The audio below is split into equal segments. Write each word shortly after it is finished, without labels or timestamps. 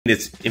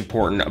that's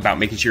important about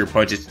making sure your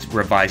budget's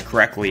revised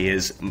correctly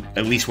is,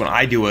 at least when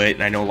I do it,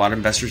 and I know a lot of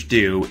investors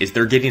do, is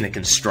they're getting a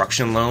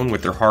construction loan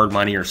with their hard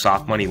money or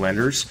soft money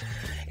lenders.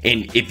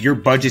 And if your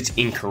budget's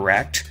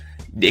incorrect,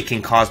 it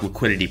can cause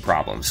liquidity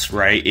problems,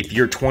 right? If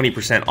you're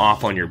 20%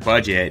 off on your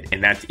budget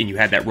and you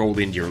had that rolled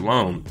into your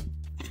loan,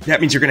 that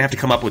means you're going to have to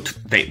come up with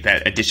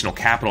that additional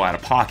capital out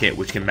of pocket,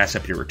 which can mess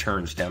up your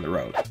returns down the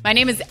road. My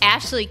name is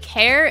Ashley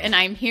Kerr, and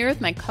I'm here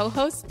with my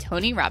co-host,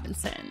 Tony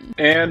Robinson.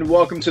 And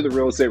welcome to the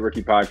Real Estate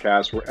Rookie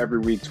Podcast, where every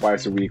week,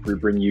 twice a week, we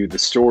bring you the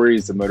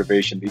stories, the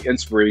motivation, the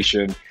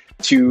inspiration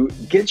to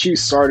get you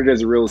started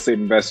as a real estate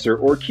investor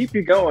or keep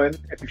you going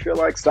if you feel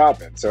like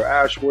stopping. So,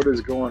 Ash, what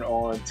is going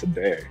on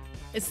today?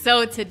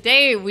 So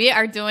today we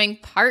are doing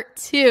part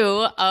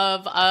 2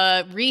 of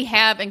a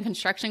rehab and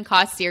construction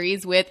cost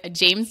series with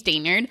James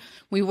Dainard.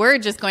 We were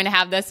just going to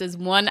have this as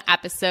one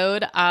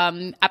episode,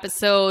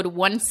 episode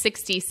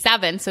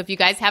 167. So if you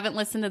guys haven't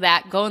listened to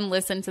that, go and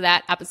listen to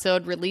that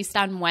episode released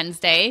on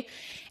Wednesday.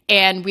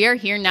 And we are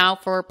here now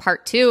for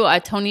part 2.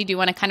 Tony, do you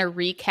want to kind of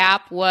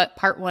recap what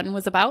part 1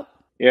 was about?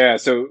 Yeah,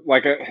 so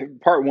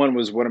part 1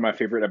 was one of my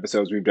favorite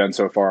episodes we've done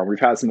so far. We've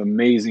had some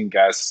amazing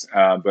guests,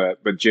 but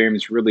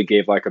James really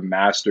gave like a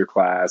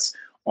masterclass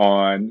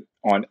on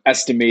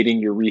estimating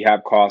your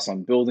rehab costs,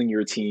 on building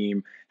your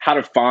team, how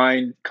to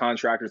find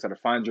contractors, how to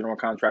find general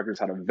contractors,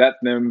 how to vet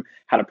them,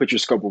 how to put your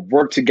scope of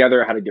work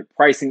together, how to get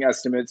pricing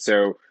estimates.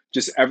 So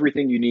just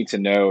everything you need to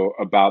know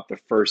about the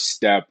first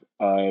step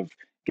of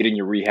getting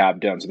your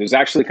rehab done. So there's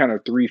actually kind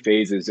of 3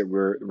 phases that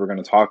we're going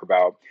to talk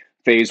about.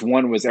 Phase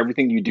 1 was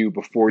everything you do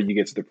before you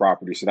get to the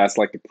property. So that's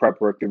like the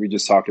prep work that we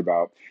just talked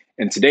about.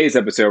 In today's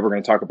episode, we're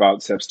going to talk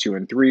about steps 2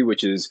 and 3,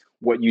 which is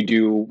what you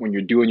do when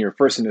you're doing your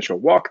first initial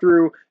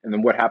walkthrough, and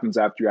then what happens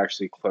after you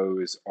actually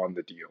close on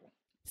the deal.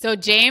 So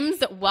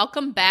James,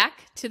 welcome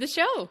back to the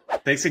show.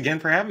 Thanks again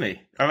for having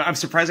me. I'm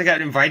surprised I got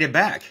invited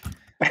back.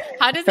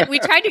 How does it? We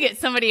tried to get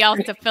somebody else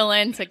to fill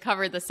in to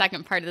cover the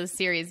second part of the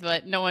series,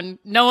 but no one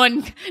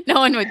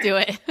would do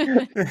it.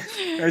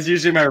 That's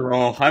usually my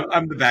role.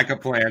 I'm the backup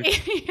plan.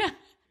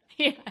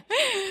 Yeah.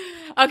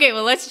 Okay,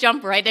 well, let's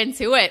jump right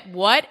into it.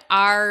 What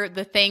are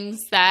the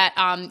things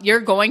that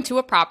you're going to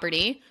a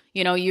property?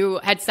 You know,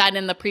 you had said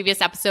in the previous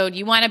episode,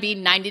 you want to be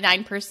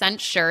 99%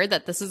 sure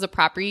that this is a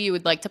property you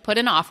would like to put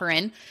an offer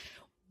in.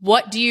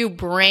 What do you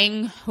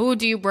bring? Who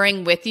do you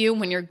bring with you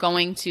when you're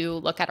going to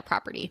look at a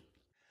property?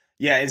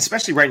 Yeah, and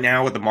especially right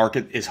now with the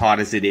market as hot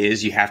as it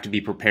is, you have to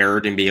be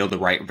prepared and be able to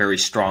write a very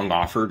strong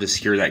offer to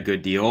secure that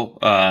good deal.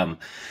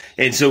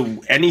 And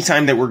so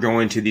anytime that we're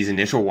going to these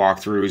initial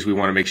walkthroughs, we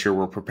want to make sure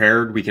we're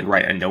prepared. We can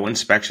write a no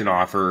inspection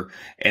offer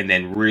and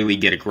then really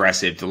get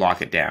aggressive to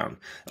lock it down.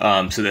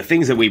 So the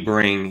things that we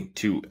bring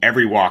to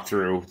every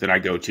walkthrough that I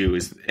go to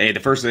is, the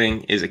first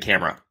thing is a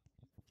camera.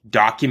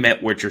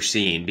 Document what you're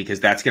seeing, because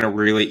that's going to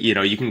really,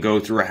 you can go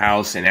through a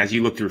house and as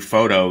you look through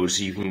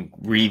photos, you can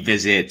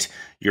revisit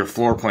your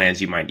floor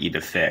plans you might need to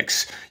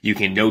fix. You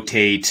can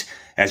notate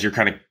as you're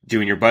kind of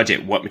doing your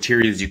budget, what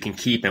materials you can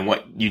keep and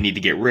what you need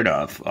to get rid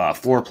of,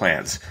 floor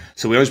plans.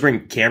 So we always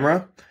bring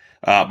camera.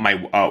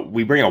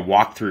 We bring a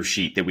walkthrough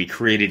sheet that we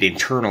created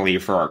internally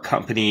for our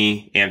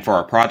company and for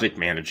our project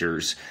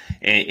managers.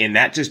 And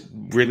that just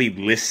really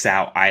lists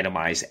out,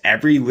 itemized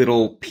every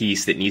little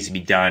piece that needs to be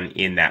done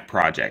in that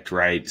project,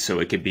 right? So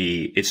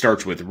it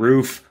starts with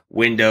roof,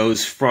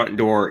 windows, front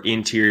door,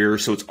 interior.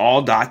 So it's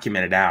all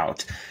documented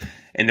out.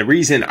 And the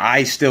reason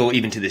I still,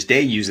 even to this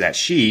day, use that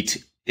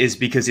sheet is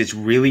because it's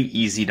really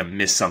easy to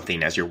miss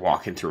something as you're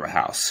walking through a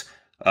house.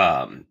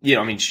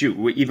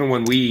 Even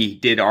when we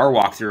did our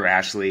walkthrough,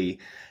 Ashley,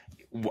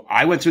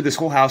 I went through this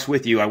whole house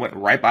with you. I went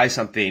right by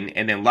something.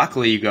 And then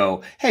luckily you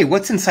go, hey,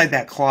 what's inside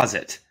that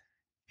closet?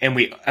 And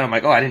I'm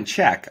like, oh, I didn't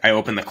check. I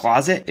opened the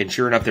closet and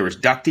sure enough, there was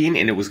ducting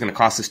and it was going to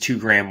cost us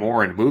 $2,000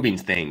 more in moving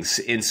things.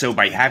 And so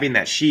by having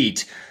that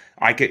sheet,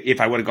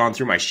 if I would have ggone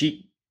through my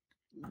sheet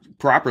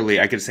properly,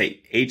 I could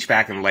say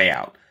HVAC and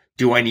layout.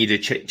 Do I need to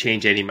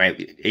change any of my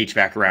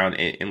HVAC around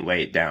and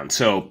lay it down?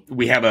 So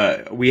we have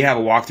a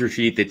walkthrough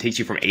sheet that takes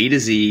you from A to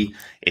Z.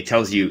 It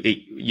tells you,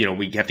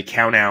 we have to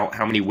count out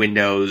how many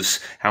windows,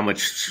 how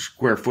much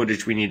square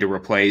footage we need to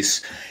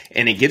replace.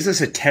 And it gives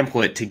us a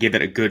template to give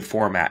it a good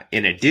format.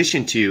 In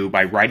addition to,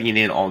 by writing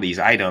in all these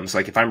items,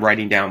 like if I'm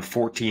writing down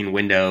 14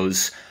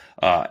 windows,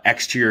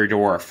 exterior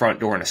door, a front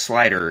door, and a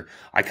slider,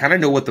 I kind of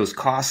know what those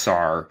costs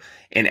are.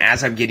 And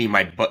as I'm getting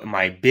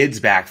my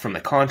bids back from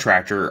the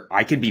contractor,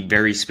 I can be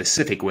very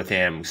specific with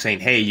him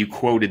saying, hey, you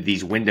quoted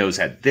these windows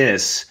at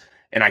this,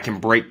 and I can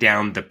break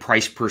down the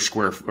price per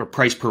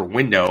price per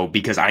window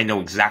because I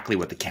know exactly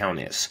what the count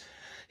is.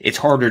 It's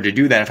harder to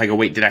do that if I go,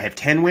 wait, did I have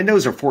 10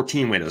 windows or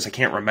 14 windows? I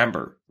can't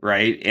remember,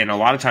 right? And a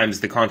lot of times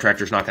the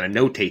contractor's not going to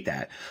notate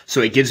that.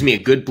 So it gives me a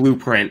good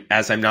blueprint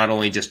as I'm not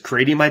only just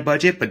creating my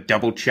budget, but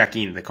double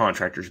checking the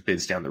contractor's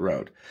bids down the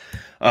road.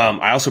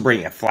 I also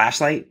bring a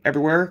flashlight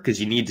everywhere because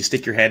you need to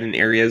stick your head in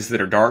areas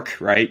that are dark,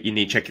 right? You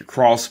need to check your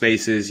crawl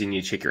spaces. You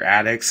need to check your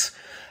attics.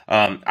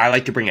 I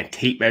like to bring a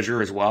tape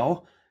measure as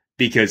well.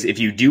 Because if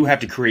you do have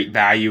to create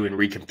value and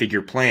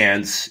reconfigure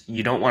plans,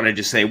 you don't want to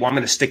just say, well, I'm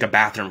going to stick a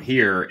bathroom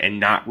here and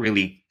not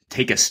really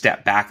take a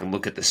step back and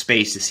look at the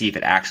space to see if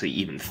it actually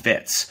even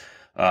fits.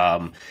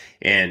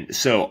 And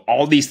so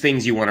all these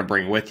things you want to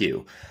bring with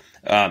you.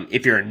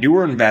 If you're a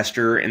newer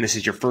investor and this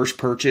is your first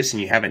purchase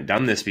and you haven't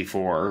done this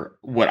before,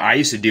 what I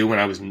used to do when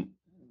I was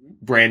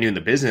brand new in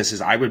the business is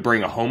I would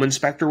bring a home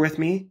inspector with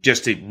me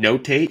just to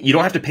notate. You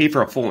don't have to pay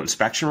for a full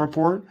inspection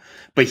report,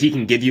 but he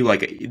can give you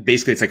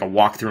basically it's like a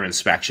walkthrough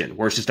inspection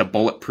where it's just a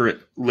bullet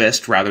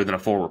list rather than a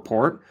full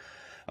report,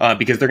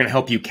 because they're going to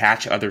help you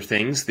catch other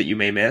things that you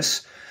may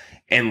miss.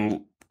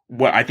 And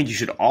what I think you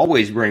should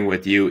always bring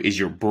with you is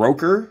your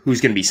broker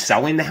who's going to be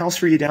selling the house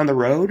for you down the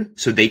road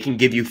so they can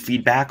give you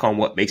feedback on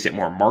what makes it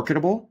more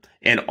marketable,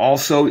 and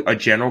also a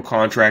general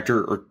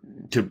contractor or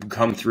to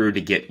come through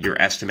to get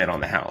your estimate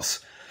on the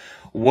house.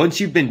 Once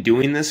you've been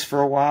doing this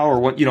for a while, or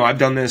what, I've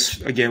done this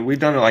again, we've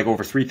done it like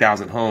over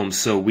 3,000 homes.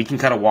 So we can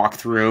kind of walk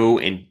through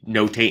and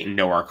notate and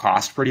know our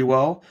cost pretty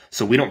well.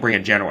 So we don't bring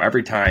a general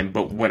every time.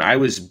 But when I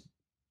was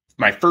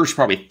my first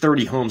probably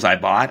 30 homes I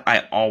bought, I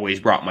always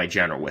brought my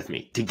general with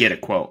me to get a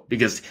quote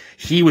because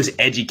he was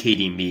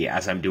educating me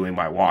as I'm doing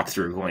my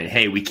walkthrough going,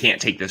 hey, we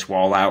can't take this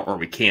wall out or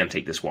we can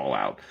take this wall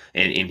out.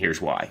 And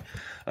here's why.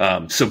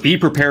 So be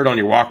prepared on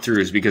your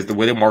walkthroughs because the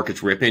way the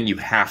market's ripping, you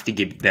have to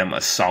give them a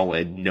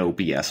solid no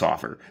BS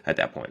offer at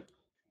that point.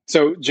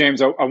 So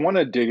James, I want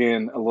to dig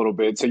in a little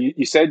bit. So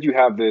you said you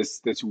have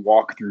this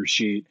walkthrough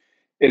sheet.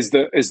 Is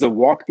the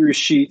walkthrough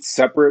sheet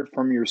separate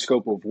from your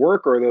scope of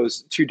work, or are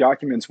those two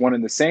documents one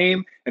and the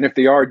same? And if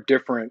they are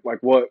different, like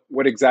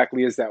what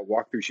exactly is that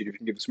walkthrough sheet? If you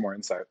can give us more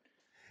insight.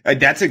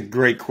 That's a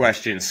great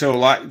question. So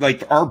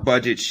like our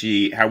budget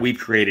sheet, how we've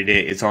created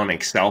it, it's on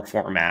Excel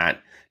format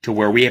to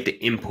where we have to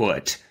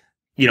input,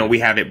 we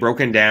have it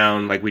broken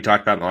down, like we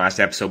talked about in the last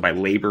episode, by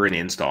labor and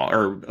install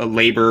or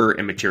labor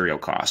and material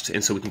cost.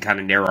 And so we can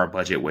kind of narrow our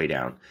budget way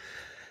down.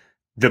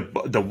 The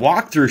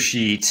walkthrough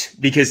sheet,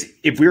 because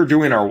if we were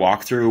doing our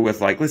walkthrough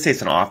with let's say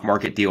it's an off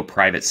market deal,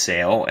 private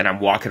sale, and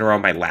I'm walking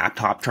around my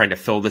laptop trying to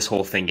fill this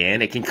whole thing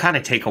in, it can kind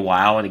of take a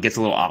while and it gets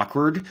a little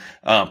awkward.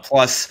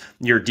 Plus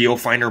your deal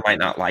finder might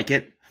not like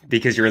it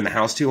because you're in the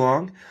house too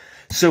long.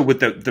 So with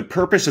the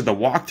purpose of the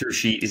walkthrough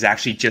sheet is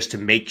actually just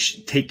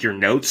to take your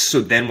notes.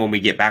 So then when we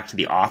get back to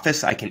the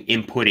office, I can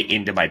input it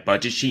into my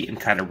budget sheet and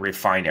kind of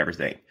refine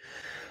everything.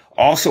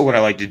 Also, what I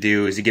like to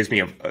do is it gives me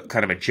a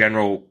kind of a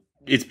general,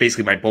 it's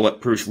basically my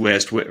bulletproof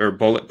list or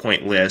bullet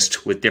point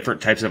list with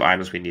different types of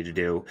items we need to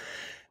do.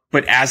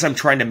 But as I'm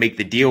trying to make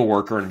the deal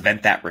work or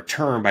invent that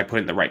return by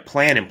putting the right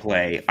plan in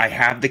play, I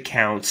have the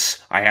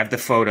counts, I have the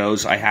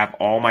photos, I have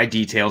all my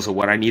details of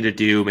what I need to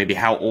do, maybe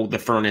how old the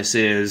furnace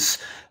is,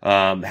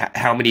 how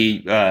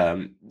many,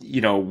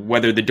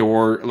 whether the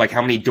door,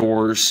 how many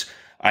doors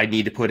I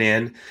need to put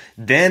in.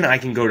 Then I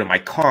can go to my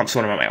comps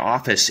when I'm at my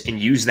office and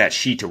use that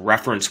sheet to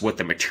reference what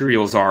the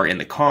materials are in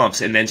the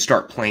comps and then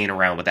start playing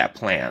around with that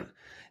plan.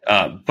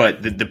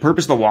 But the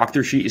purpose of the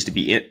walkthrough sheet is to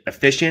be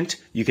efficient.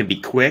 You can be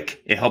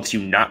quick. It helps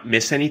you not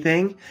miss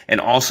anything. And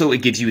also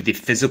it gives you the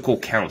physical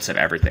counts of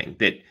everything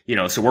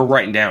so we're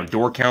writing down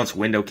door counts,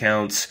 window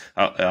counts,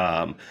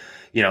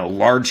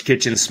 large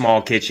kitchen,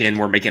 small kitchen.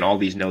 We're making all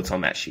these notes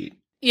on that sheet.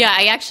 Yeah,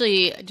 I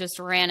actually just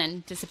ran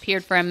and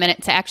disappeared for a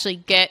minute to actually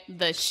get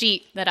the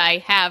sheet that I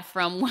have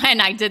from when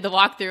I did the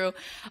walkthrough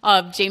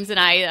of James and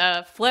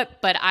I flip.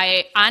 But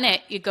on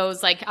it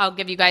goes I'll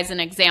give you guys an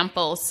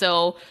example.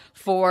 So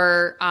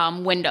for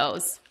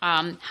windows,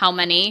 how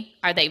many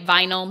are they?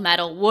 Vinyl,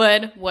 metal,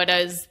 wood? What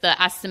is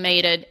the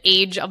estimated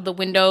age of the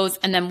windows?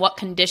 And then what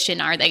condition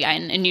are they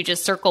in? And you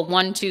just circle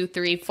 1, 2,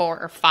 3, 4,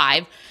 or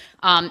 5.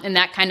 And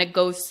that kind of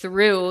goes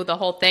through the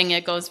whole thing.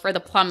 It goes for the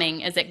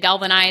plumbing. Is it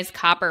galvanized,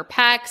 copper,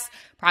 PEX,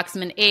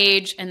 approximate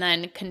age, and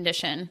then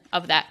condition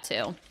of that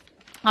too.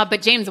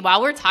 But James,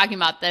 while we're talking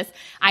about this,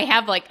 I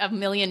have a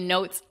million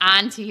notes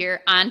onto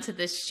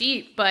this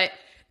sheet, but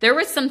there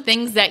were some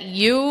things that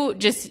you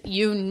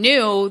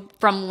knew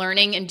from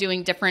learning and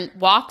doing different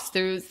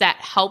walkthroughs that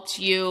helped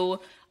you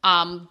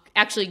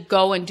actually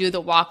go and do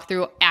the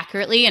walkthrough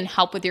accurately and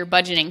help with your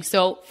budgeting.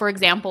 So for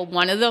example,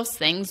 one of those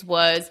things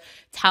was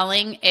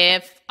telling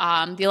if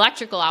the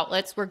electrical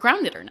outlets were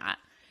grounded or not.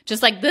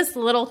 Just this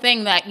little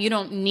thing that you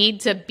don't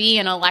need to be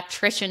an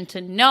electrician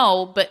to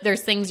know, but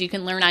there's things you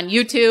can learn on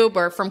YouTube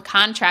or from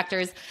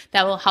contractors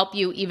that will help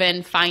you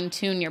even fine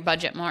tune your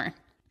budget more.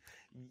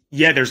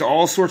 Yeah, there's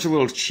all sorts of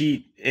little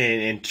cheat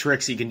and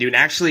tricks you can do. And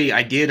actually,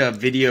 I did a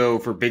video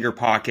for Bigger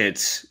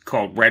Pockets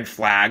called Red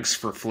Flags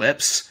for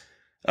Flips.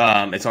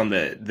 It's on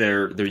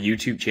their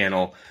YouTube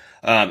channel.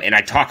 And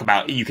I talk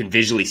about, you can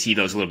visually see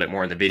those a little bit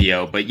more in the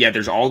video. But yeah,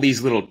 there's all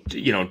these little,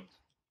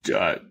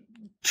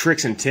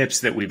 tricks and tips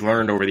that we've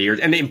learned over the years.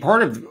 And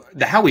part of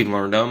how we've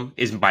learned them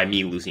is by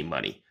me losing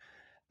money.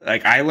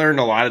 I learned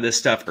a lot of this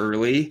stuff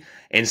early.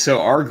 And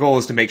so our goal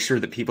is to make sure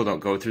that people don't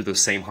go through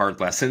those same hard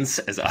lessons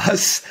as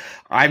us.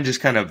 I'm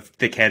just kind of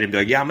thick-headed and be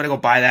like, yeah, I'm going to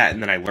go buy that.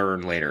 And then I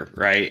learn later.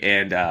 Right.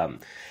 And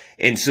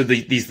And so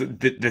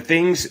the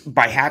things,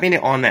 by having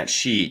it on that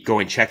sheet,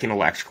 going checking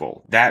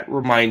electrical, that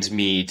reminds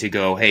me to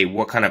go, hey,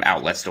 what kind of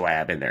outlets do I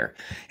have in there?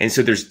 And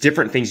so there's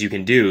different things you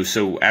can do.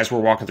 So as we're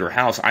walking through a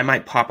house, I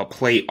might pop a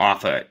plate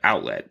off an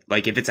outlet.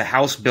 Like if it's a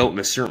house built in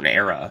a certain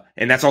era,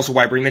 and that's also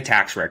why I bring the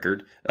tax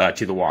record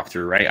to the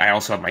walkthrough, right? I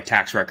also have my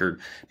tax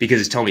record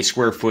because it's telling me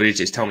square footage,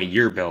 it's telling me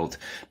year built.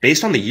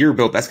 Based on the year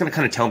built, that's going to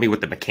kind of tell me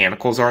what the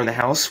mechanicals are in the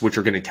house, which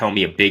are going to tell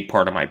me a big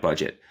part of my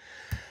budget.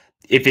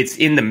 If it's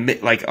in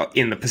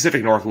the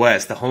Pacific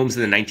Northwest, the homes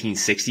in the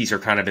 1960s are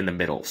kind of in the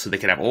middle. So they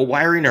can have old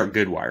wiring or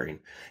good wiring.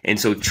 And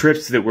so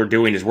trips that we're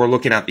doing is we're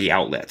looking at the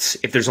outlets.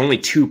 If there's only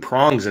 2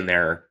 prongs in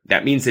there,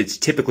 that means it's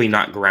typically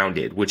not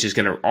grounded, which is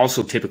going to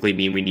also typically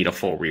mean we need a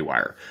full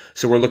rewire.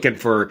 So we're looking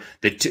for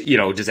does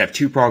it have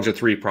 2 prongs or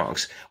 3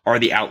 prongs? Are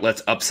the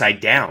outlets upside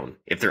down?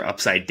 If they're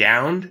upside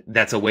down,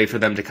 that's a way for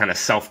them to kind of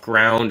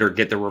self-ground or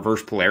get the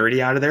reverse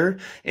polarity out of there.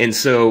 And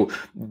so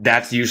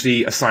that's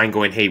usually a sign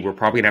going, hey, we're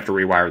probably going to have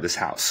to rewire this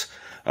house.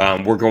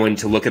 We're going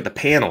to look at the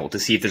panel to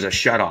see if there's a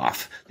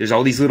shutoff. There's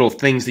all these little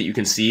things that you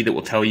can see that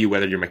will tell you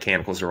whether your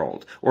mechanicals are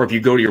old. Or if you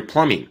go to your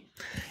plumbing,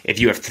 if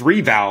you have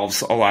 3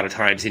 valves a lot of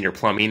times in your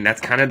plumbing,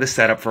 that's kind of the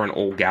setup for an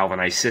old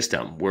galvanized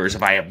system. Whereas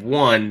if I have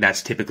 1,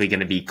 that's typically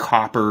going to be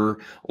copper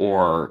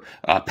or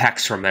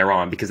PEX from there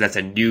on, because that's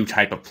a new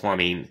type of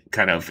plumbing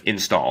kind of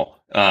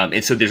install.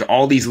 And so there's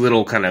all these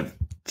little kind of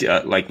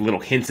like little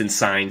hints and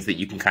signs that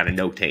you can kind of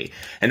notate.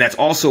 And that's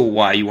also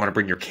why you want to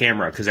bring your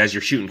camera, because as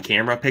you're shooting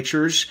camera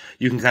pictures,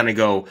 you can kind of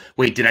go,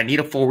 wait, did I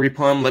need a full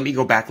replumb? Let me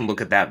go back and look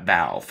at that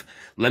valve.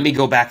 Let me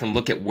go back and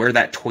look at where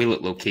that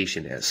toilet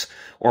location is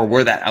or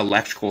where that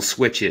electrical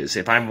switch is.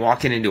 If I'm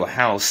walking into a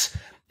house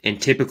and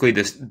typically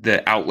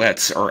the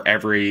outlets are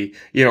every,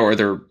 or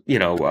they're,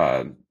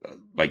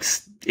 like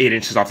 8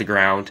 inches off the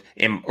ground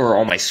or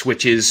all my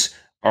switches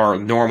are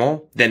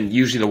normal, then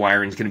usually the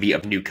wiring is going to be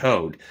of new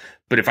code.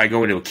 But if I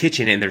go into a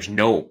kitchen and there's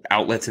no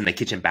outlets in the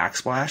kitchen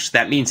backsplash,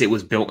 that means it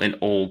was built in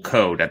old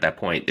code at that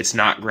point. It's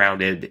not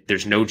grounded.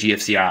 There's no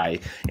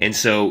GFCI. And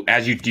so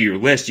as you do your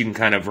list, you can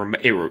kind of,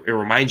 it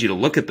reminds you to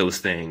look at those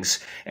things.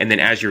 And then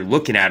as you're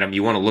looking at them,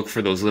 you want to look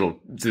for those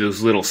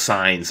little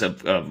signs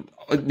of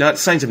not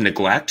signs of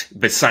neglect,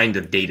 but signs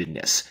of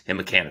datedness in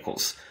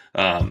mechanicals.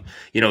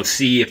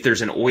 See if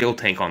there's an oil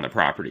tank on the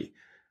property.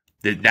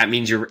 That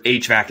means your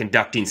HVAC and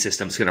ducting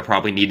system is going to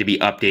probably need to be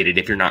updated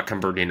if you're not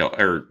converting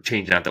or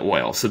changing out the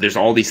oil. So there's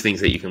all these things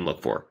that you can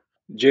look for.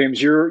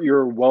 James,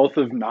 your wealth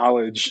of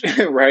knowledge,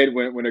 right,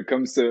 when it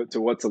comes to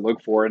what to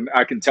look for. And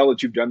I can tell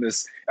that you've done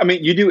this. I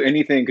mean, you do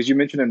anything, because you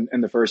mentioned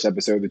in the first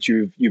episode that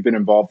you've been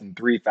involved in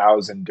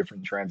 3,000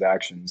 different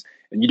transactions,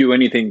 and you do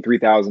anything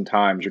 3,000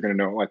 times, you're going to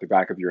know it like the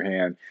back of your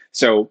hand.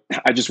 So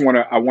I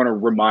want to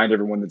remind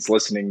everyone that's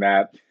listening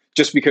that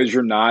just because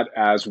you're not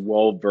as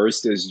well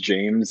versed as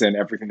James and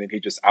everything that he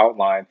just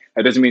outlined,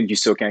 that doesn't mean you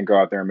still can't go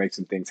out there and make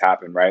some things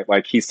happen, right?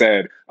 Like he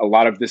said, a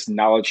lot of this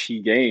knowledge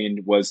he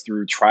gained was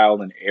through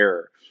trial and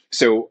error.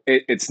 So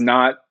it's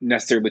not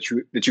necessarily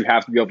that you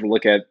have to be able to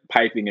look at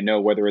piping and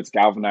know whether it's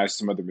galvanized or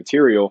some other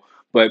material.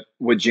 But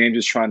what James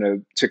is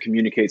trying to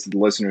communicate to the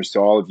listeners, to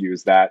all of you,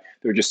 is that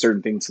there are just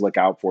certain things to look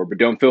out for. But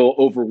don't feel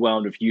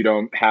overwhelmed if you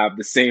don't have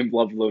the same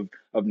level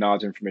of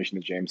knowledge and information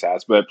that James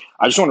has. But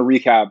I just want to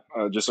recap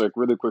just like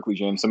really quickly,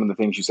 James, some of the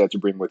things you said to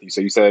bring with you.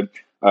 So you said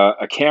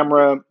a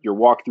camera, your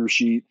walkthrough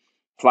sheet,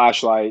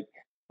 flashlight,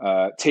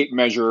 tape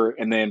measure,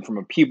 and then from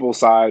a people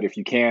side, if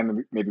you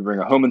can, maybe bring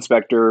a home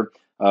inspector,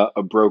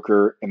 a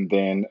broker, and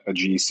then a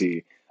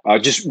GC.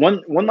 Just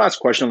one last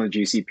question on the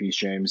GC piece,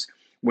 James.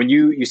 When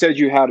you said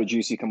you had a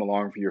GC come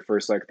along for your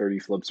first like 30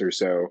 flips or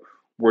so,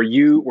 were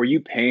you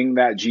paying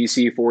that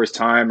GC for his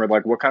time, or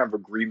like what kind of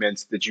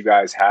agreements did you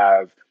guys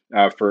have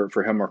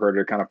for him or her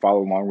to kind of follow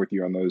along with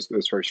you on those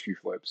first few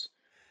flips?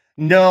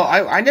 No,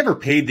 I never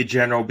paid the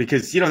general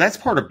because, that's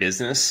part of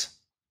business.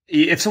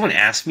 If someone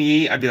asked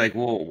me, I'd be like,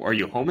 well, are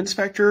you a home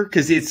inspector?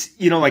 Because it's,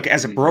 like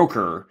as a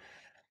broker,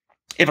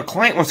 if a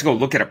client wants to go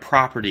look at a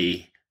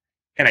property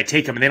and I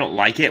take them and they don't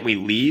like it and we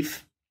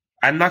leave,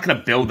 I'm not going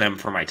to bill them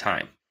for my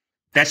time.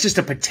 That's just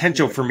a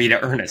potential for me to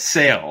earn a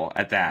sale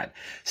at that.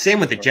 Same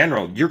with the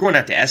general. You're going to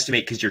have to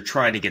estimate because you're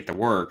trying to get the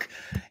work.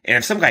 And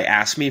if some guy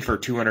asked me for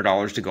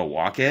 $200 to go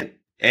walk it,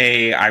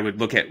 I would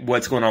look at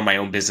what's going on in my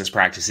own business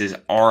practices.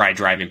 Are I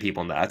driving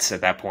people nuts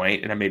at that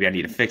point? And maybe I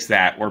need to fix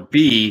that. Or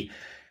B,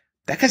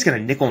 that guy's going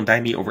to nickel and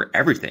dime me over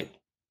everything.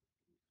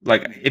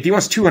 Like, if he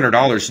wants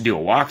 $200 to do a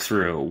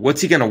walkthrough,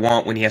 what's he going to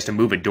want when he has to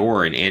move a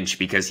door an inch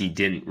because he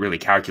didn't really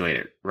calculate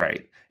it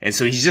right? And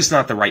so he's just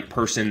not the right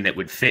person that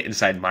would fit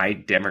inside my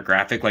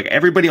demographic. Like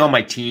everybody on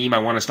my team, I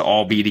want us to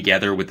all be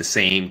together with the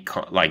same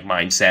like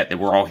mindset that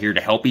we're all here to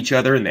help each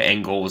other. And the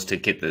end goal is to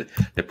get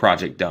the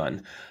project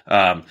done.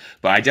 But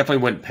I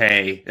definitely wouldn't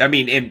pay. I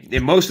mean,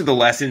 in most of the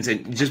lessons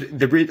and just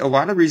a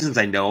lot of reasons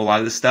I know a lot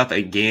of this stuff,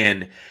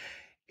 again,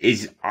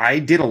 is I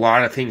did a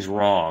lot of things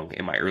wrong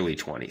in my early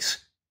 20s.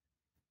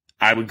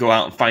 I would go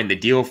out and find the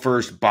deal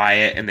first, buy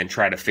it, and then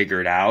try to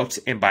figure it out.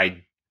 And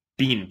by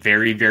being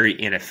very, very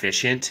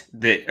inefficient,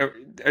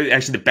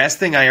 actually the best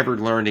thing I ever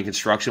learned in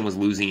construction was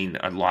losing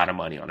a lot of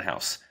money on a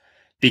house.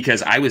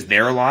 because I was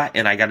there a lot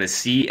and I got to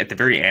see at the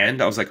very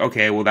end, I was like,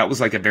 okay, well, that was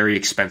like a very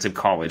expensive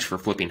college for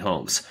flipping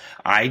homes.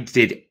 I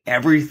did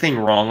everything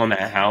wrong on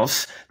that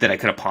house that I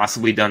could have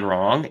possibly done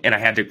wrong. And I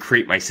had to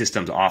create my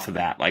systems off of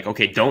that. Like,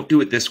 okay, don't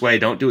do it this way.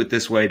 Don't do it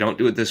this way. Don't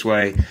do it this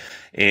way.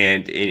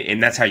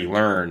 And that's how you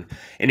learn.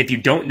 And if you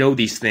don't know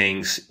these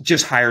things,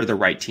 just hire the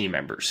right team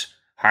members.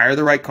 Hire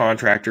the right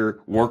contractor,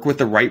 work with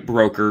the right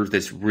broker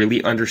that's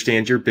really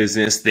understands your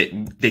business, that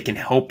they can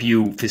help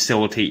you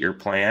facilitate your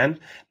plan.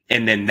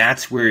 And then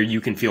that's where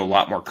you can feel a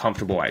lot more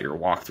comfortable at your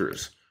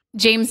walkthroughs.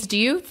 James, do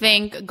you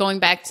think, going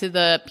back to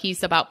the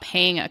piece about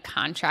paying a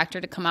contractor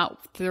to come out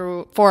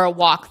through for a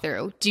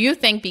walkthrough, do you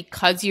think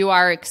because you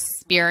are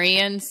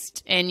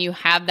experienced and you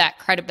have that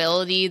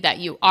credibility that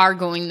you are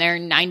going there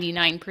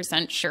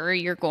 99% sure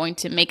you're going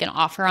to make an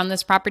offer on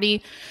this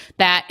property,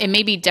 that it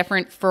may be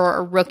different for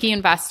a rookie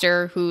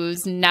investor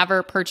who's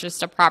never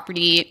purchased a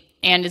property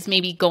and is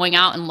maybe going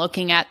out and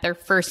looking at their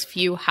first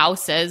few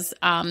houses,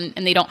 and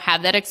they don't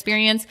have that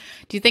experience?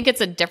 Do you think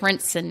it's a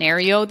different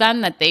scenario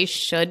then that they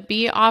should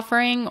be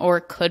offering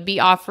or could be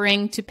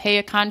offering to pay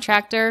a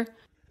contractor?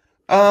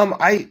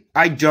 I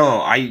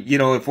don't.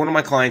 If one of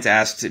my clients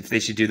asked if they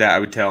should do that, I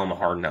would tell them a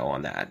hard no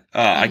on that.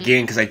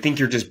 Again, because I think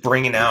you're just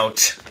bringing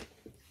out,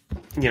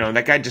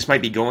 that guy just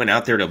might be going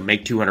out there to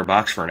make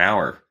 $200 for an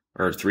hour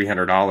or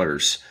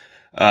 $300.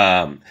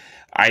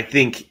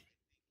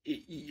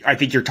 I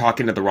think you're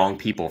talking to the wrong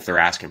people if they're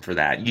asking for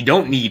that. You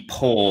don't need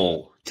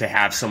pull to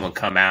have someone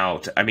come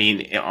out. I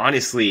mean,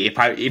 honestly, if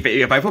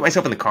I put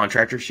myself in the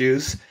contractor's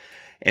shoes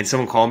and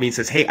someone called me and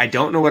says, "Hey, I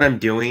don't know what I'm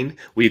doing.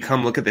 Will you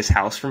come look at this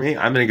house for me?"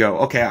 I'm going to go,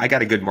 "Okay, I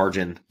got a good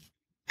margin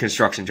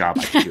construction job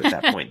I can do at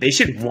that point." They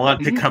should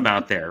want to come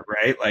out there,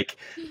 right? Like,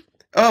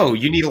 "Oh,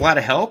 you need a lot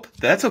of help?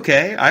 That's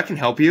okay. I can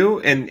help you."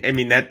 And I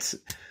mean,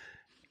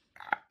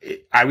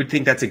 I would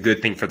think that's a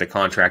good thing for the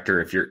contractor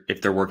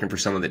if they're working for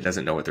someone that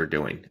doesn't know what they're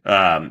doing.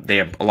 They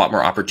have a lot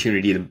more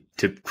opportunity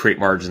to create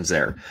margins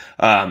there.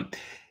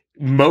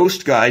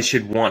 Most guys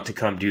should want to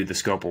come do the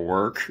scope of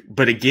work,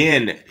 but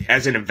again,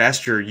 as an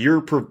investor,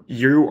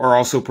 you are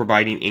also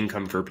providing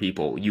income for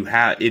people.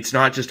 It's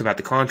not just about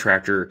the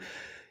contractor.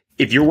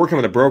 If you're working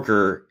with a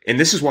broker, and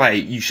this is why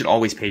you should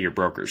always pay your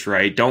brokers,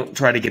 right? Don't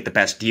try to get the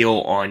best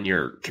deal on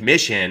your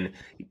commission.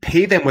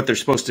 Pay them what they're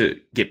supposed to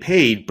get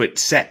paid, but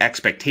set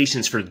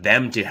expectations for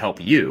them to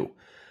help you.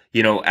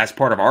 As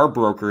part of our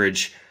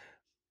brokerage,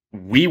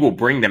 we will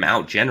bring them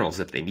out generals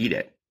if they need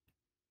it,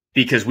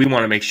 because we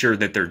want to make sure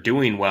that they're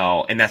doing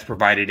well, and that's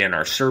provided in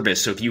our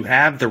service. So if you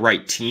have the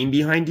right team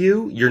behind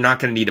you, you're not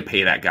going to need to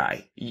pay that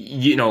guy.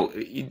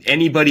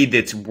 Anybody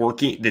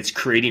that's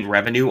creating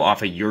revenue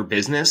off of your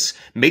business,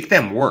 make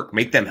them work,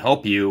 make them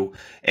help you,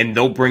 and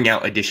they'll bring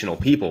out additional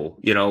people.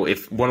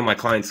 If one of my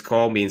clients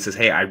called me and says,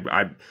 "Hey,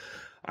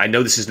 I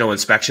know this is no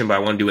inspection, but I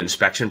want to do an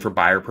inspection for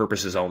buyer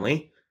purposes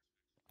only,"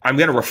 I'm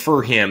going to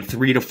refer him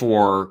 3 to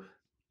 4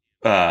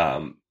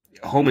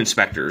 home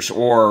inspectors.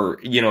 Or,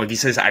 if he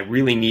says, "I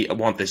really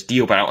want this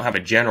deal, but I don't have a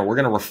general," we're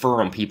going to refer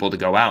them people to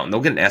go out, and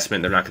they'll get an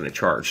estimate. They're not going to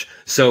charge.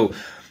 So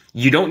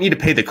you don't need to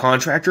pay the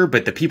contractor,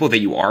 but the people that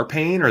you are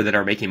paying or that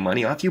are making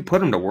money off you, put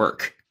them to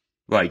work.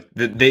 Like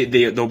they'll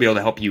be able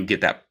to help you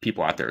get that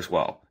people out there as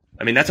well.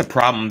 I mean, that's a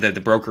problem that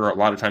the broker a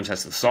lot of times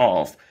has to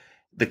solve.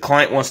 The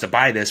client wants to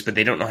buy this, but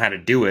they don't know how to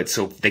do it.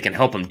 So if they can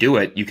help them do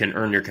it, you can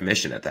earn your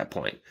commission at that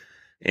point.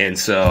 And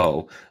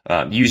so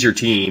use your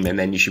team, and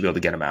then you should be able to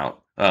get them out.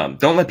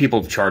 Don't let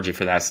people charge you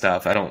for that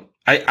stuff.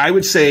 I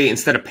would say,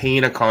 instead of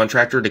paying a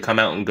contractor to come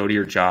out and go to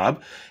your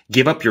job,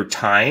 give up your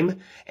time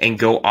and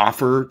go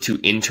offer to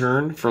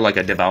intern for like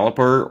a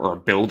developer or a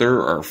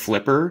builder or a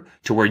flipper,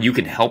 to where you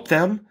can help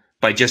them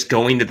by just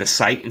going to the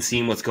site and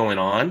seeing what's going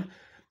on.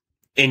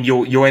 And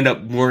you'll end up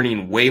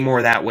learning way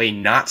more that way,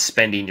 not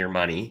spending your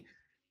money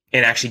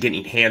and actually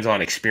getting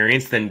hands-on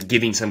experience, than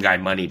giving some guy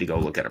money to go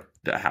look at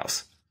a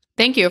house.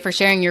 Thank you for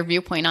sharing your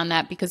viewpoint on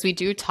that, because we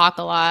do talk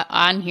a lot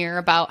on here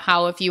about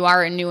how if you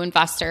are a new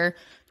investor,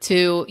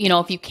 to,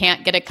 if you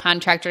can't get a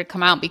contractor to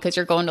come out because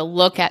you're going to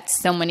look at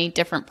so many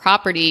different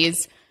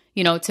properties,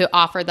 to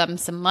offer them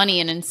some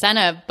money and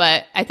incentive.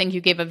 But I think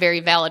you gave a very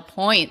valid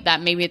point that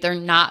maybe they're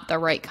not the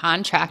right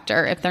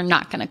contractor if they're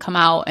not going to come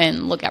out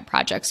and look at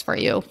projects for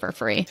you for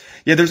free.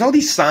 Yeah, there's all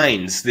these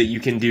signs that you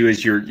can do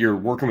as you're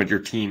working with your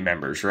team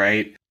members,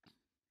 right?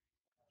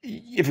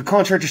 If a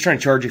contractor's trying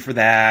to charge you for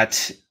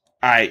that,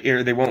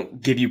 they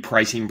won't give you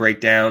pricing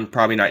breakdown,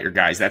 probably not your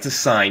guys. That's a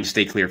sign.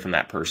 Stay clear from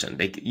that person.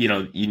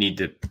 You need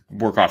to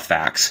work off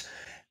facts.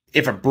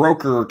 If a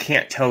broker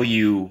can't tell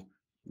you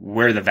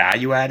where the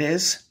value add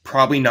is,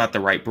 probably not the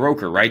right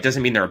broker, right?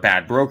 Doesn't mean they're a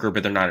bad broker,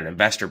 but they're not an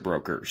investor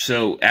broker.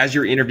 So as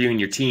you're interviewing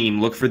your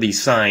team, look for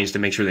these signs to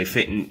make sure they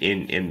fit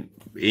in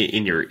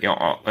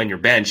on your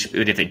bench.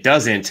 But if it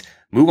doesn't,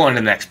 move on to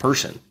the next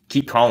person.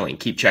 Keep calling,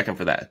 keep checking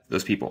for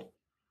those people.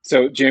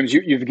 So, James,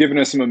 you've given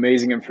us some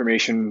amazing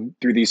information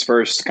through these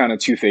first kind of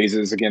 2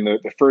 phases. Again,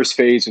 the first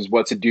phase is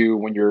what to do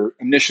when you're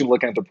initially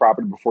looking at the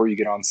property before you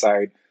get on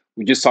site.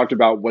 We just talked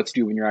about what to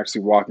do when you're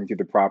actually walking through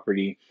the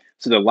property.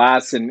 So the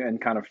last and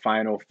kind of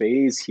final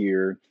phase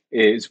here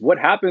is what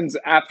happens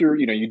after,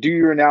 you do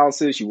your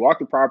analysis, you walk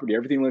the property,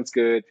 everything looks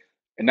good,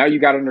 and now you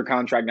got it under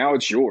contract. Now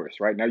it's yours,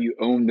 right? Now you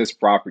own this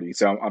property.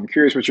 So I'm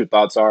curious what your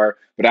thoughts are.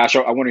 But Ash,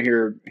 I want to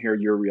hear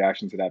your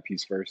reaction to that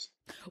piece first.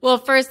 Well,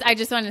 first, I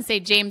just want to say,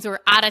 James, we're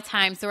out of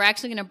time. So we're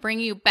actually going to bring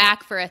you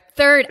back for a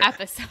third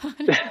episode.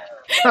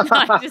 No,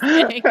 I'm just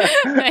kidding.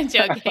 I'm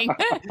joking.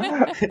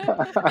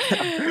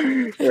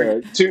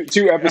 Yeah,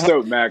 two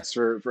episode max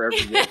for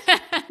everything.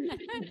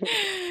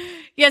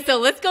 Yeah, so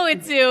let's go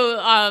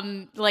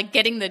into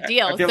getting the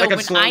deal. I feel so like I'm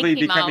when slowly I came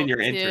becoming out your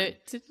intern.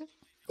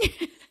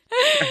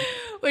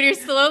 when you're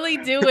slowly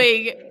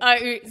doing,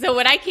 so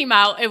when I came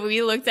out and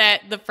we looked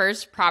at the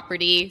first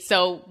property,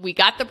 so we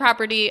got the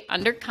property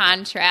under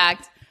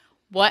contract.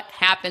 What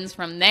happens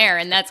from there?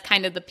 And that's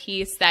kind of the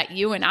piece that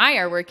you and I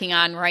are working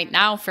on right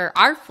now for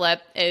our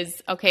flip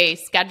is, okay,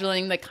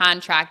 scheduling the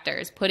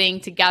contractors, putting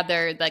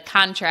together the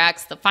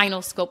contracts, the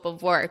final scope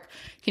of work.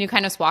 Can you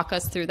kind of walk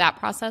us through that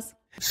process?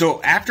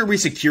 So after we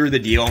secure the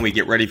deal and we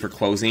get ready for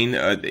closing,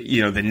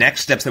 the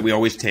next steps that we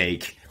always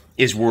take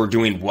is we're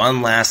doing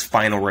one last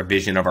final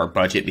revision of our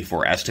budget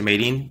before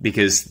estimating,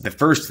 because the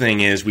first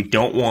thing is we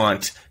don't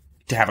want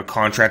to have a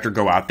contractor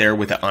go out there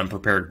with an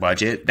unprepared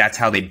budget. That's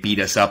how they beat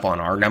us up on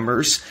our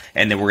numbers.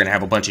 And then we're going to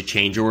have a bunch of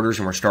change orders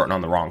and we're starting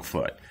on the wrong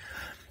foot.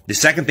 The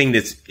second thing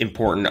that's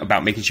important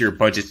about making sure your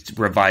budget's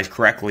revised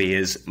correctly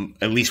is,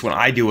 at least when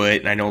I do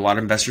it, and I know a lot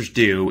of investors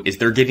do, is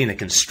they're getting a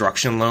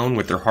construction loan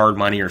with their hard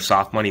money or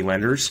soft money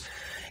lenders.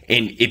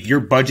 And if your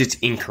budget's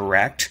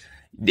incorrect,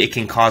 it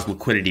can cause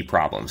liquidity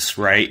problems,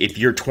 right? If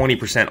you're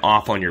 20%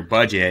 off on your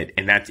budget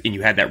and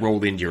you had that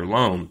rolled into your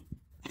loan,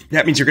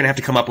 that means you're going to have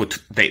to come up with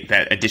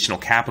that additional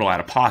capital out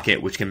of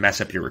pocket, which can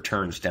mess up your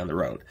returns down the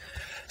road.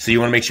 So you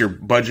want to make sure your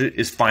budget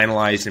is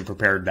finalized and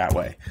prepared that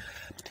way.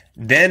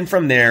 Then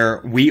from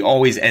there, we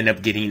always end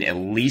up getting at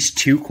least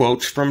 2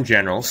 quotes from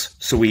generals.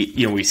 So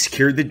we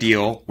secured the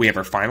deal. We have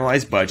our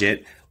finalized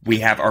budget. We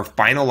have our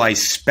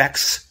finalized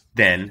specs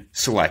then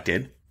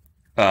selected.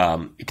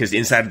 Because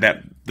inside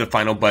of the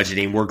final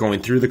budgeting, we're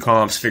going through the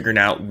comps, figuring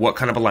out what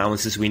kind of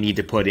allowances we need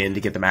to put in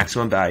to get the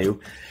maximum value.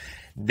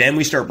 Then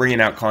we start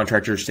bringing out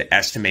contractors to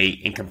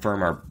estimate and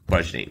confirm our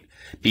budgeting.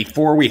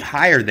 Before we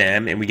hire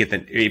them, and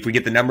if we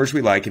get the numbers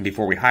we like, and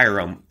before we hire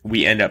them,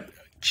 we end up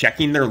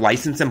checking their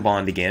license and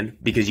bond again,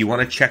 because you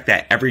want to check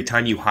that every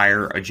time you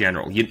hire a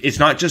general. It's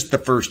not just the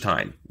first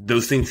time.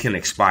 Those things can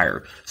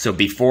expire. So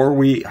before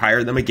we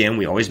hire them again,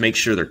 we always make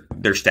sure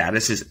their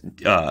status is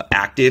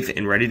active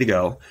and ready to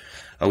go.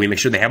 We make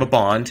sure they have a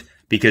bond,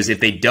 because if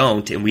they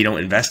don't and we don't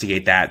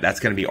investigate that, that's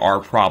going to be our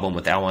problem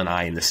with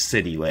L&I in the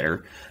city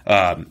later.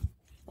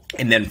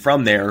 And then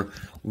from there,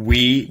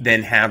 we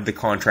then have the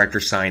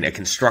contractor sign a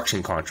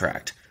construction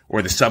contract,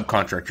 or the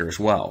subcontractor as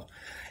well.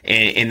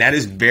 And that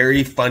is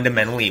very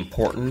fundamentally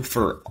important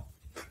for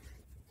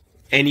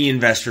any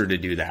investor to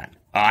do that.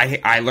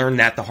 I learned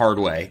that the hard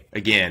way.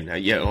 Again,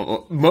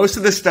 most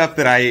of the stuff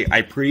that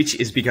I preach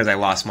is because I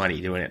lost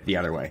money doing it the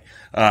other way.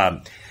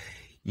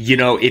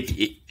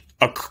 If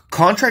a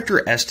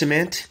contractor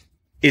estimate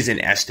is an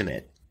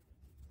estimate,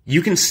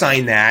 you can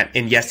sign that,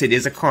 and yes, it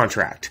is a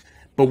contract.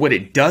 But what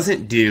it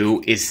doesn't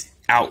do is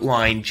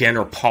outline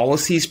general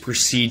policies,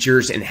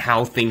 procedures, and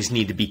how things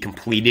need to be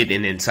completed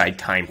in inside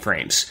time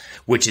frames,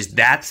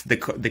 that's the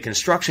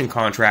construction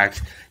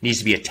contract needs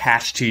to be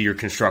attached to your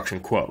construction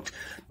quote.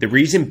 The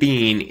reason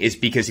being is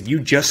because if you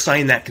just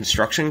sign that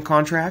construction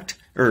contract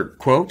or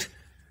quote,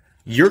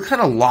 you're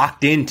kind of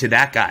locked into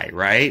that guy,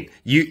 right?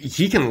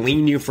 He can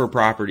lien you for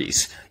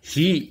properties.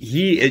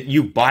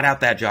 You bought out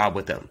that job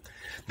with him.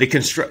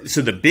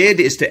 So the bid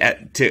is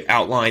to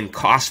outline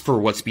costs for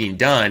what's being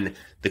done.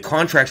 The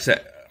contract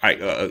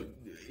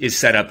is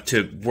set up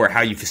to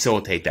how you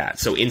facilitate that.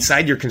 So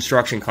inside your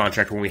construction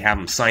contract, when we have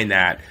them sign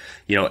that,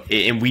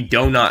 and we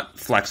do not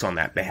flex on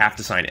that, they have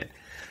to sign it.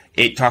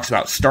 It talks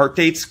about start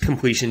dates,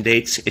 completion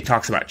dates. It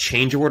talks about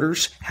change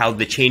orders, how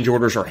the change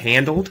orders are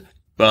handled.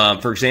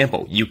 For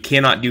example, you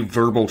cannot do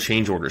verbal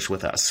change orders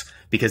with us,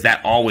 because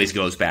that always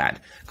goes bad.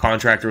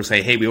 Contractor will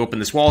say, hey, we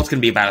opened this wall. It's going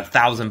to be about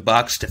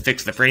 $1,000 to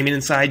fix the framing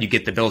inside. You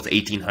get the bill, it's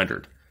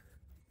 $1,800.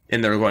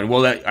 And they're going,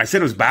 well, I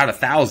said it was about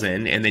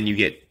 $1,000, and then you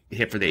get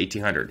hit for the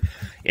 $1,800.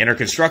 In our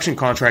construction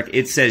contract,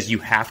 it says you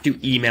have to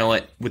email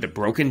it with a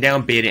broken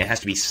down bid. It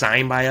has to be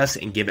signed by us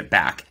and give it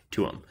back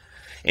to them.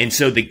 And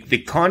so the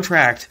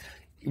contract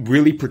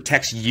really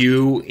protects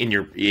you in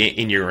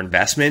your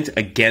investment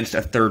against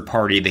a third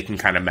party that can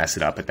kind of mess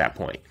it up at that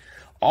point.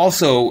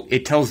 Also,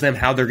 it tells them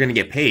how they're going to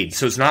get paid.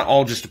 So it's not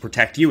all just to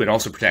protect you, it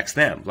also protects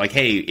them. Like,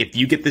 hey, if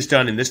you get this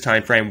done in this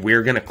time frame,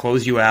 we're going to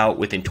close you out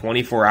within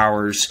 24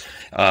 hours,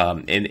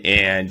 and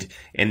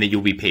then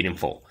you'll be paid in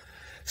full.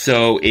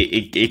 So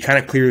it kind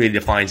of clearly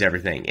defines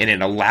everything, and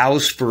it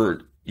allows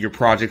for your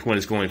project when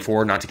it's going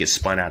forward not to get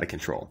spun out of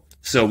control.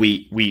 So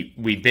we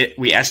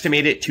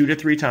estimate it 2 to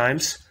 3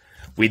 times.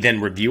 We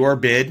then review our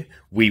bid.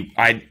 We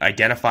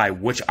identify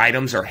which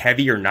items are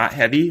heavy or not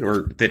heavy,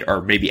 or that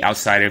are maybe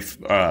outside of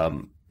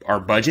our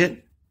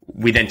budget.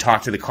 We then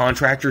talk to the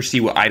contractor, see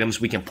what items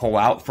we can pull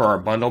out for our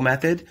bundle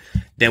method.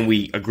 Then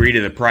we agree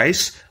to the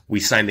price. We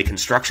sign the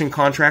construction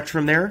contract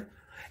from there,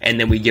 and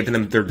then we give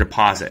them their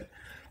deposit.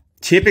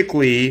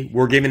 Typically,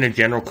 we're giving a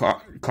general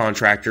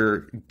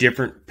contractor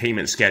different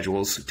payment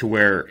schedules to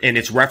where, and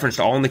it's referenced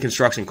all in the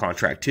construction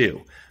contract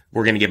too.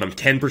 We're going to give them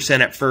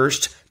 10% at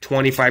first,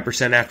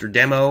 25% after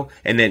demo,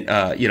 and then,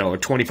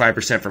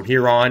 25% from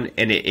here on.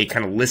 And it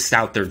kind of lists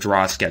out their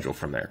draw schedule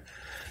from there.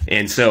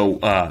 And so,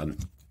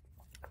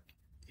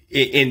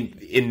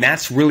 and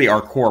that's really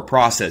our core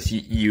process.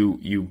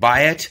 You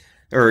buy it,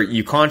 or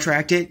you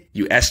contract it,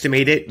 you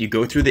estimate it, you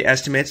go through the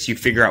estimates, you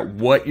figure out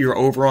what you're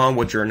over on,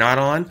 what you're not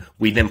on.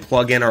 We then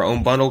plug in our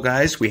own bundle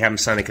guys. We have them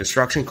sign a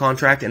construction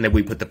contract, and then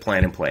we put the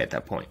plan in play at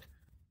that point.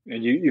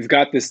 And you've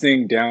got this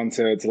thing down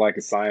to like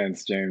a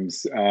science,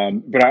 James.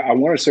 But I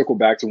want to circle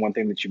back to one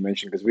thing that you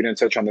mentioned, because we didn't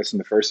touch on this in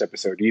the first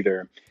episode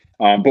either.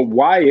 But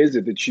why is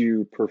it that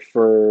you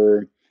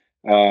prefer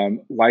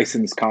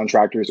licensed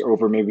contractors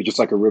over maybe just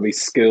like a really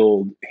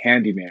skilled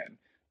handyman?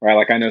 Right?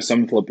 Like I know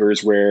some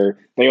flippers where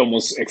they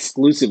almost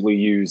exclusively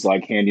use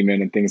like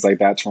handymen and things like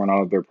that to run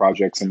all of their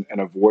projects and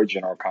avoid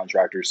general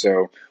contractors.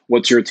 So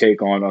what's your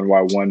take on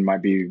why one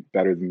might be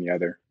better than the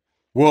other?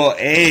 Well,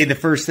 the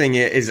first thing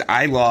is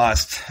I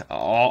lost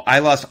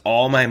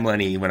all my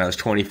money when I was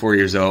 24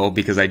 years old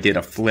because I did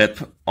a flip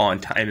on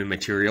time and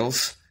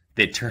materials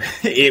that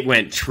it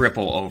went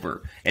triple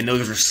over. And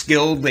those are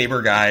skilled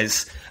labor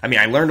guys. I mean,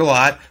 I learned a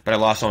lot, but I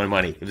lost all my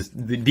money. It was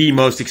the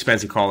most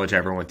expensive college I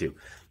ever went to.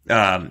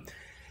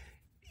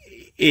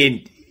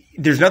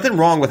 There's nothing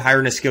wrong with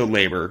hiring a skilled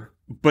labor,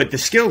 but the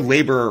skilled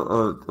labor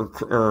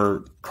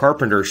or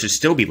carpenter should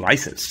still be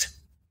licensed.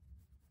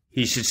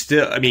 He should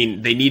still, they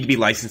need to be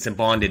licensed and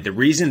bonded. The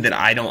reason that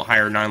I don't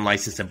hire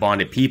non-licensed and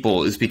bonded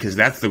people is because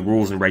that's the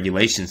rules and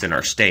regulations in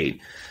our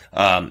state.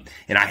 And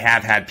I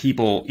have had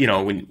people,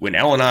 when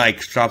L and I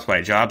stops by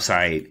a job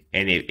site,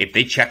 and if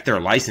they check their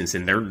license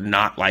and they're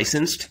not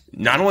licensed,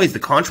 not only is the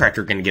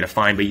contractor going to get a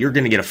fine, but you're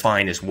going to get a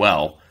fine as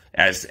well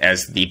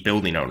as the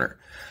building owner.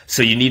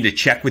 So you need to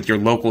check with your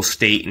local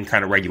state and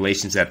kind of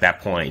regulations at that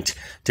point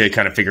to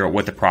kind of figure out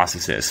what the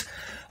process is.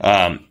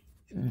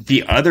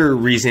 The other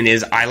reason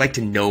is I like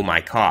to know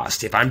my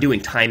cost. If I'm doing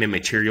time and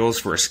materials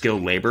for a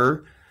skilled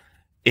laborer,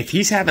 if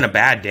he's having a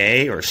bad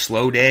day or a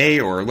slow day,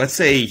 or let's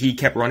say he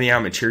kept running out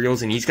of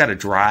materials and he's got to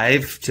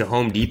drive to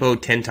Home Depot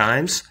 10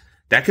 times,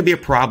 that could be a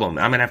problem.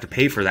 I'm going to have to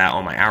pay for that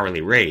on my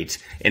hourly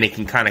rate, and it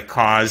can kind of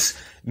cause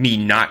me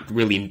not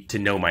really to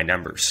know my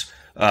numbers.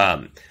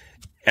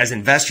 As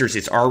investors,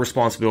 it's our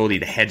responsibility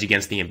to hedge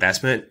against the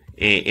investment.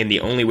 And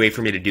the only way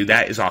for me to do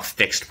that is off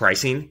fixed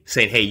pricing,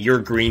 saying, hey, you're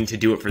agreeing to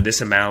do it for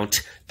this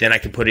amount. Then I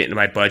can put it into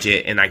my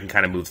budget and I can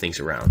kind of move things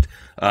around.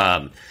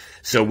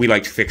 So we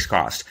like to fix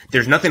cost.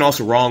 There's nothing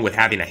also wrong with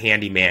having a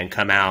handyman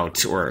come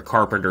out or a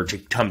carpenter to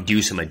come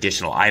do some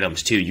additional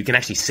items too. You can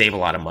actually save a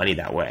lot of money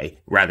that way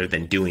rather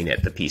than doing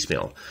it the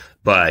piecemeal.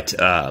 But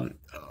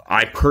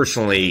I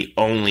personally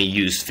only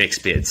use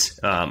fixed bids.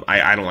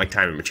 I don't like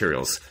time and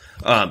materials.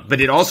 But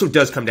it also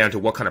does come down to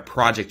what kind of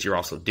project you're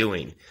also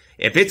doing.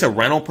 If it's a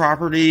rental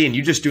property and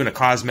you're just doing a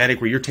cosmetic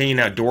where you're taking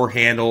out door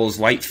handles,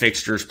 light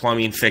fixtures,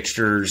 plumbing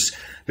fixtures,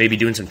 maybe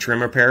doing some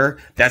trim repair,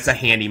 that's a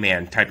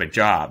handyman type of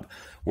job.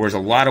 Whereas a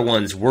lot of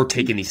ones, we're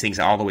taking these things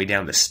all the way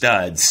down to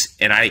studs,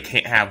 and I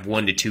can't have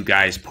 1 to 2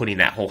 guys putting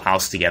that whole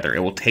house together. It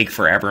will take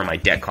forever, and my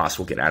debt costs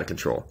will get out of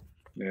control.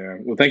 Yeah.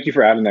 Well, thank you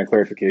for adding that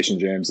clarification,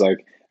 James.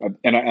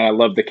 And I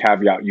love the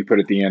caveat you put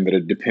at the end that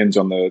it depends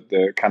on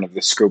the kind of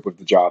the scope of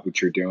the job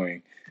that you're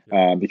doing,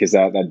 because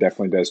that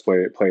definitely does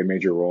play a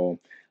major role.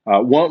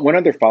 One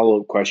other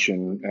follow-up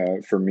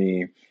question for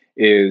me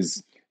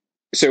is,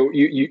 so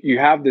you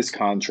have this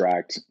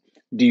contract.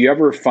 Do you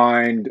ever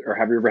find, or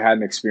have you ever had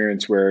an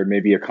experience where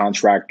maybe a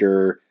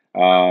contractor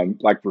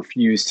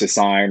refused to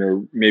sign,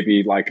 or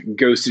maybe like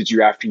ghosted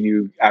you after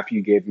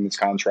you gave them this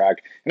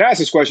contract? And I asked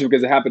this question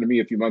because it happened to me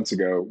a few months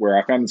ago, where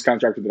I found this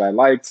contractor that I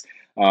liked.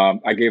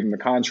 I gave him the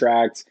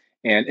contract,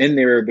 and in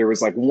there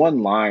was like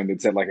one line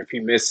that said, like, if he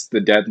missed the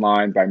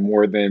deadline by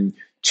more than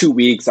 2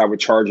 weeks, I would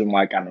charge him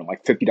like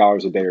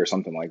 $50 a day or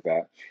something like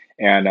that.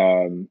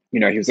 And,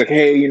 he was like,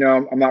 hey,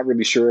 I'm not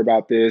really sure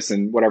about this,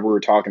 and whatever we were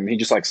talking, he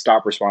just like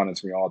stopped responding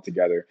to me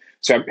altogether.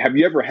 So have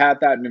you ever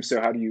had that? And if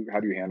so, how do you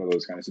handle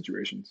those kind of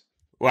situations?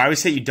 Well, I would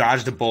say you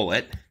dodged a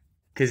bullet,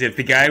 because if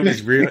the guy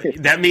was really,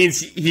 that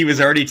means he was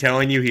already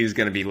telling you he was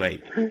going to be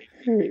late.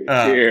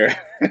 Yeah,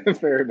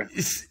 fair enough.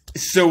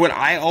 So what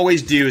I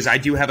always do is I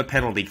do have a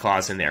penalty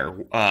clause in there.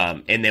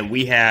 And then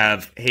we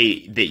have,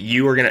 hey, that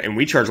you are going to, and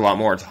we charge a lot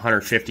more. It's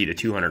 $150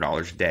 to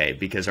 $200 a day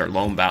because our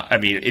loan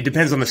balance, it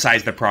depends on the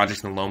size of the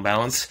project and the loan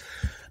balance.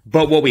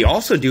 But what we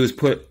also do is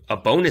put a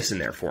bonus in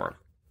there for them.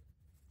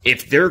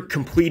 If they're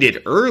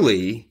completed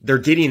early, they're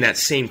getting that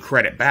same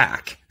credit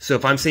back. So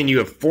if I'm saying you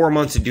have 4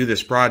 months to do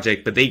this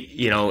project, but they,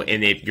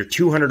 and if you're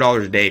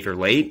 $200 a day if you're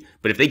late,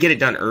 but if they get it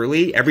done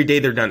early, every day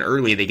they're done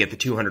early, they get the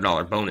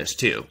 $200 bonus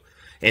too.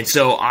 And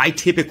so I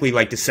typically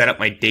like to set up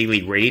my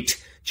daily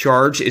rate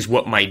charge is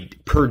what my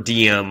per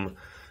diem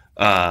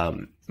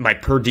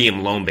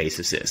loan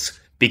basis is.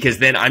 because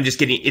then I'm just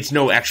getting, it's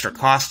no extra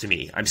cost to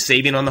me. I'm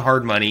saving on the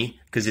hard money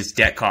because it's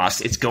debt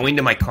cost. It's going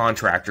to my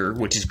contractor,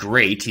 which is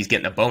great. He's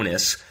getting a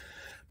bonus.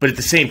 But at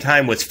the same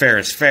time, what's fair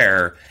is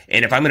fair.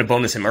 And if I'm going to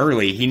bonus him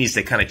early, he needs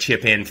to kind of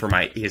chip in for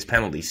his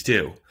penalties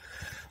too.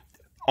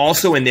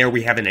 Also in there,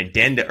 we have an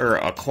addenda or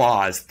a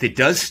clause that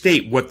does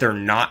state what they're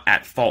not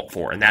at fault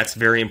for. And that's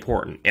very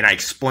important. And I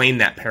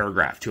explained that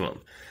paragraph to him.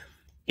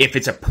 If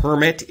it's a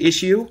permit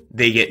issue,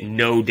 they get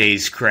no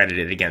days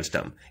credited against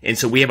them. And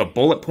so we have a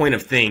bullet point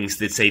of things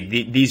that say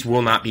these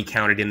will not be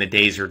counted in the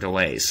days or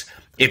delays.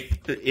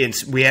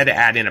 If we had to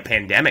add in a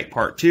pandemic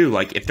part too,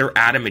 like if they're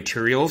out of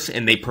materials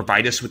and they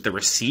provide us with the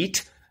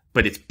receipt,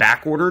 but it's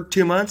back ordered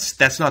 2 months,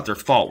 that's not their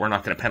fault. We're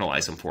not going to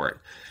penalize them for it.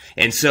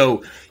 And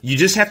so you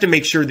just have to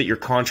make sure that your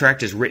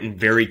contract is written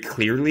very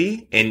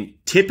clearly. And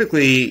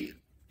typically,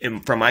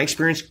 from my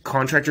experience,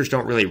 contractors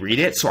don't really read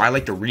it. So I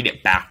like to read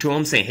it back to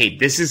them saying, hey,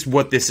 this is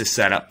what this is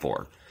set up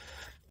for.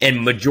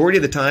 And majority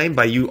of the time,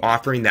 by you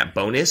offering that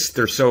bonus,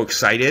 they're so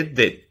excited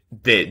that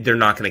they're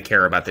not going to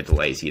care about the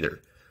delays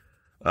either.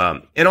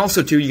 And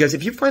also too, you guys,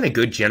 if you find a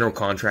good general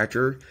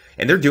contractor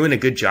and they're doing a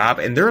good job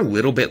and they're a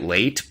little bit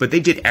late, but they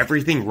did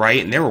everything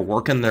right and they were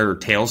working their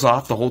tails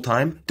off the whole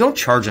time, don't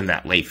charge them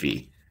that late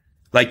fee.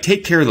 Like,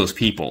 take care of those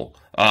people.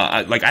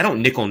 I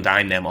don't nickel and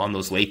dime them on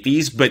those late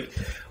fees, but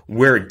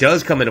where it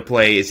does come into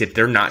play is if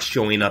they're not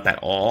showing up at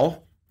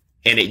all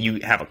and you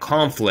have a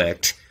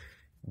conflict,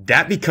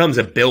 that becomes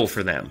a bill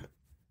for them.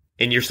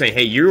 And you're saying,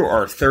 hey, you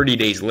are 30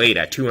 days late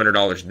at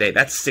 $200 a day.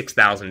 That's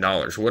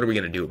 $6,000. What are we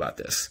going to do about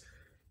this?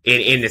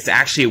 And it's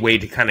actually a way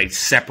to kind of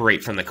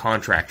separate from the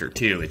contractor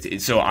too.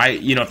 So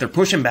if they're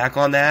pushing back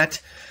on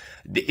that,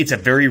 it's a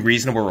very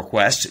reasonable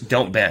request.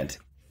 Don't bend.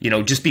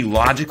 Just be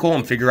logical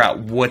and figure out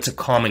what's a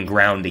common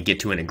ground to get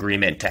to an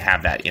agreement to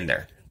have that in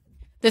there.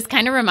 This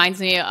kind of reminds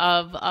me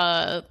of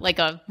like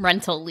a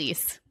rental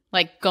lease,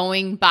 like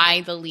going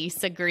by the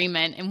lease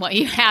agreement and what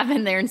you have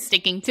in there and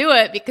sticking to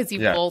it because you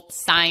both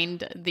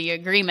signed the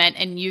agreement,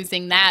 and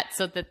using that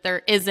so that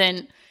there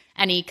isn't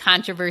any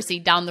controversy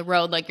down the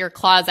road. Like your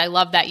clause, I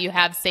love that you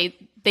have say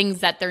things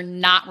that they're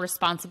not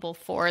responsible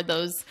for,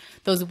 those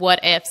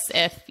what ifs.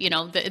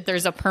 If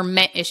there's a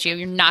permit issue,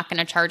 you're not going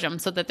to charge them,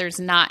 so that there's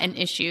not an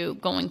issue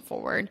going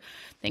forward,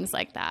 things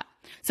like that.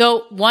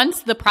 So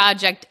once the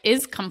project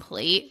is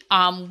complete,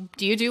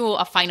 do you do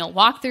a final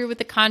walkthrough with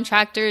the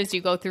contractors? Do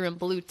you go through and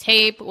blue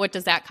tape? What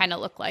does that kind of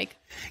look like?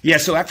 Yeah,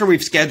 so after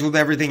we've scheduled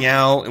everything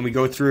out and we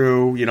go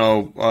through, we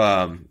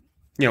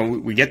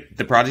get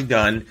the project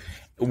done.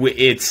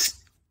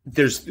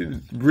 There's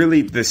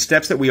really the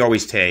steps that we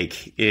always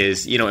take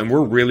is, and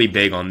we're really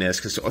big on this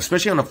because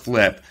especially on a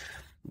flip,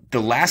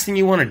 the last thing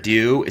you want to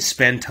do is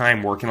spend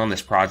time working on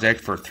this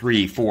project for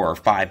 3, 4, or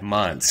 5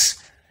 months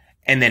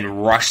and then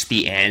rush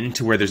the end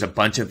to where there's a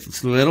bunch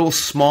of little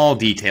small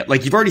detail.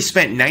 Like you've already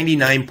spent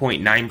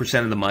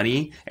 99.9% of the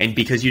money, and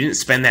because you didn't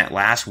spend that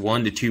last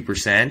 1 to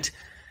 2%,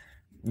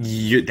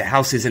 the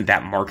house isn't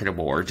that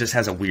marketable, or it just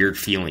has a weird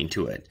feeling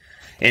to it.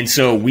 And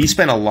so we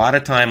spent a lot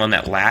of time on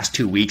that last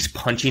 2 weeks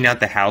punching out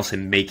the house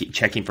and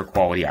checking for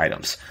quality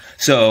items.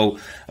 So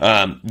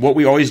what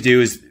we always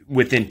do is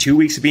within 2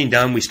 weeks of being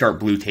done, we start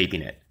blue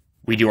taping it.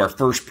 We do our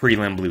first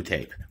prelim blue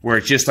tape, where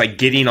it's just like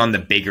getting on the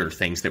bigger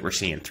things that we're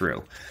seeing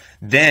through.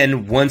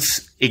 Then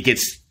once it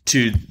gets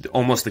to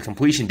almost the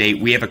completion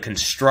date, we have a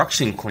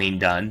construction clean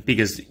done,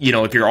 because,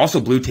 if you're also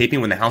blue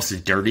taping when the house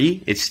is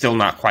dirty, it's still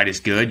not quite as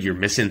good. You're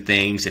missing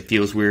things. It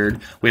feels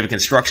weird. We have a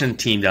construction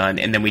team done,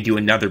 and then we do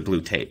another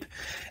blue tape.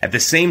 At the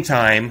same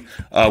time,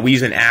 we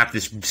use an app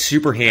that's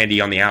super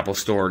handy on the Apple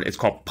Store. It's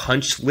called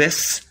Punch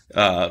List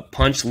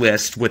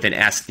with an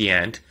S at the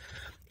end.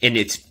 And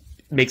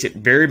makes it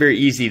very, very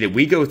easy that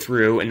we go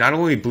through and not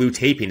only blue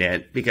taping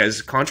it,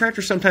 because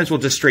contractors sometimes will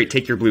just straight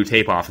take your blue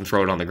tape off and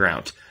throw it on the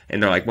ground.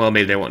 And they're like, well,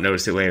 maybe they won't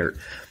notice it later.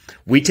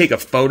 We take a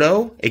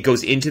photo, it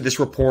goes into this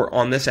report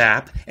on this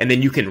app, and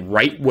then you can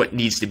write what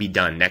needs to be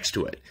done next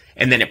to it.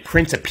 And then it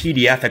prints a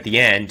PDF at the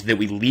end that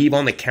we leave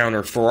on the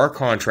counter for our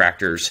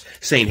contractors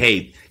saying,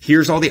 hey,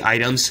 here's all the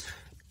items.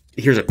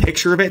 Here's a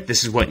picture of it.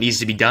 This is what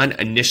needs to be done.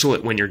 Initial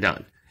it when you're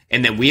done.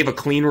 And then we have a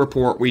clean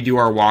report. We do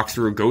our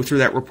walkthrough, go through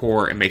that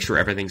report, and make sure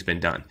everything's been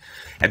done.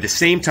 At the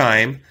same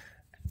time,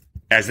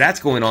 as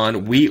that's going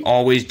on, we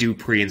always do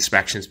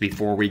pre-inspections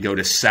before we go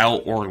to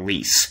sell or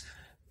lease.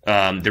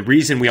 The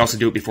reason we also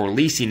do it before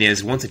leasing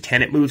is once a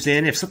tenant moves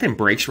in, if something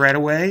breaks right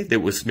away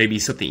that was maybe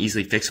something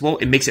easily fixable,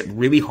 it makes it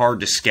really hard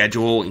to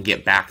schedule and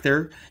get back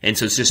there. And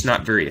so it's just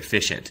not very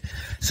efficient.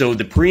 So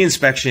the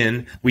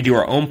pre-inspection, we do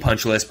our own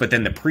punch list, but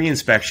then the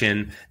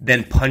pre-inspection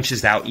then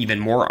punches out even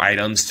more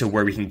items to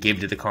where we can give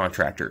to the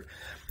contractor.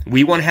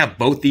 We want to have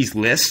both these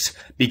lists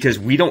because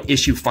we don't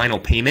issue final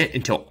payment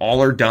until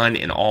all are done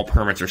and all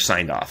permits are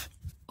signed off.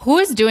 Who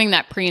is doing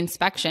that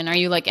pre-inspection? Are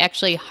you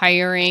actually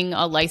hiring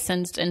a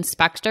licensed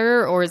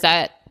inspector, or is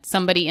that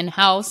somebody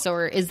in-house,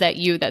 or is that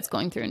you that's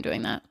going through and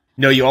doing that?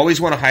 No, you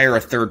always want to hire a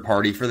third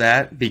party for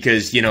that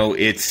because,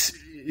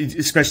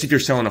 especially if you're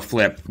selling a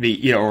flip,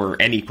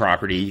 or any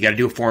property, you got to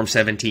do a Form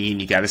 17.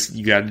 You got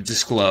to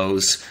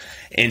disclose.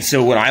 And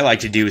so what I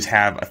like to do is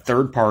have a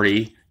third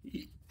party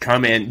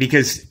come in,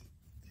 because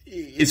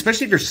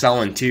especially if you're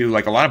selling too,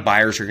 like a lot of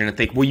buyers are going to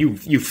think, well,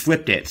 you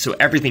flipped it, so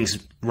everything's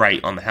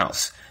right on the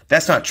house.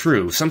 That's not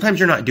true. Sometimes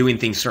you're not doing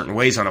things certain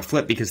ways on a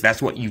flip because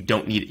that's what you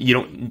don't need. You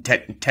don't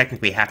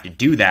technically have to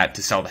do that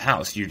to sell the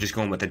house. You're just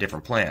going with a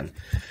different plan.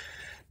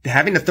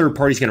 Having a third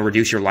party is going to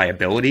reduce your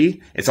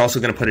liability. It's also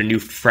going to put a new,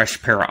 fresh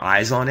pair of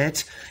eyes on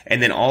it.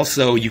 And then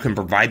also you can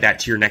provide that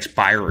to your next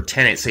buyer or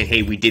tenant. Say,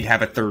 hey, we did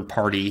have a third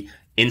party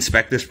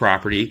inspect this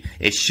property.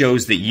 It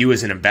shows that you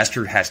as an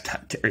investor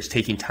is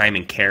taking time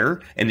and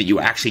care, and that you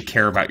actually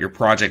care about your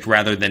project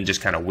rather than just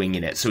kind of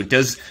winging it. So it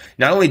does,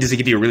 not only does it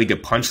give you a really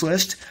good punch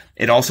list,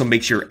 it also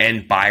makes your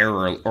end buyer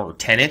or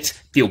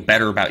tenant feel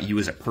better about you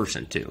as a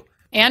person too.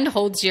 And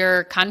holds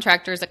your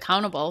contractors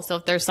accountable. So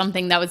if there's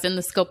something that was in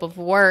the scope of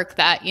work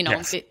that,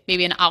 Yes.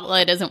 maybe an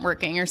outlet isn't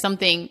working or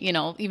something,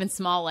 even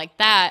small like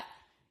that,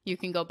 you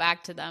can go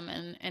back to them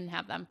and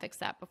have them fix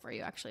that before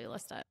you actually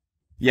list it.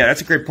 Yeah,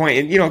 that's a great point.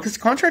 And, because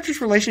contractors'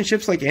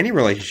 relationships, like any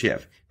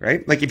relationship,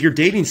 right? Like if you're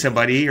dating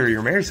somebody or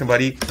you're married to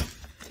somebody,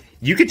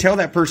 you could tell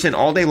that person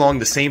all day long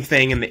the same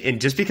thing. And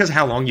just because of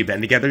how long you've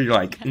been together, you're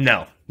like,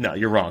 no,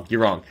 you're wrong.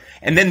 You're wrong.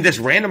 And then this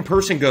random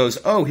person goes,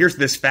 oh, here's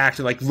this fact.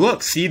 You're like,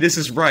 look, see, this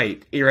is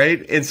right.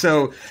 Right. And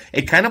so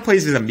it kind of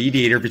plays as a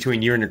mediator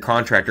between you and your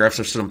contractor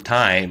after some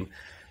time.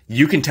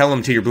 You can tell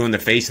them till you're blue in the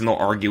face and they'll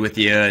argue with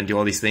you and do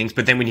all these things.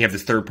 But then when you have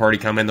this third party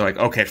come in, they're like,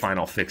 okay, fine,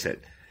 I'll fix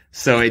it.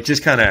 So it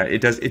just kind of,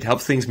 it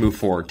helps things move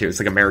forward too. It's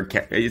like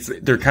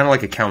they're kind of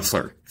like a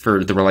counselor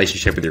for the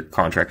relationship with your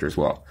contractor as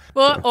well.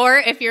 Well, or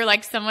if you're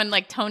like someone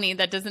like Tony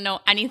that doesn't know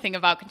anything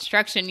about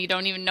construction, you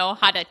don't even know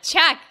how to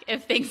check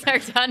if things are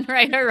done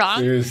right or wrong.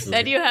 Seriously.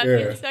 Then you have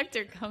the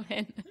inspector come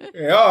in.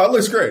 Yeah, it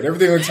looks great.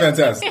 Everything looks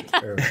fantastic.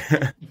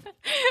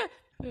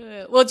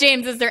 Yeah. Well,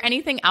 James, is there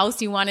anything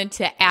else you wanted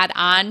to add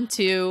on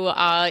to,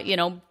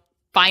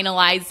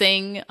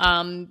 finalizing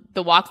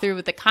the walkthrough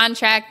with the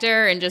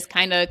contractor and just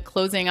kind of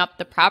closing up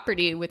the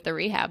property with the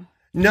rehab?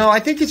 No, I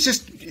think it's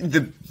just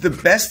the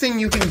best thing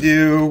you can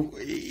do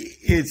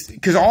is,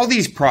 because all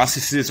these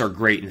processes are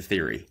great in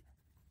theory.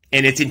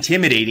 And it's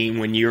intimidating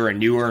when you're a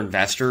newer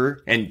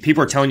investor and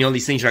people are telling you all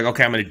these things. You're like,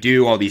 okay, I'm going to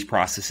do all these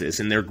processes,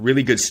 and they're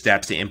really good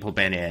steps to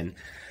implement in.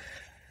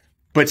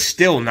 But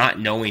still not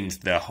knowing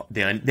the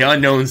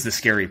unknown's the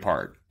scary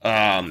part.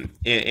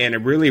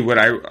 And really what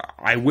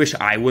I wish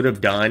I would have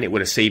done, it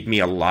would have saved me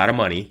a lot of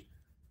money.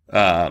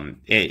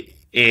 It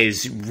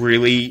is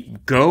really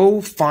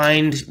go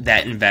find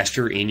that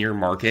investor in your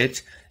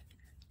market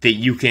that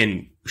you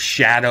can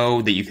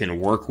shadow, that you can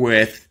work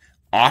with,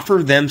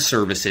 offer them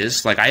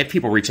services. Like I have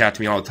people reach out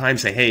to me all the time,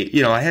 say,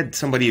 hey, I had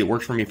somebody that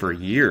worked for me for a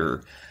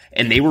year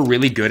and they were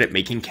really good at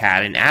making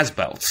CAD and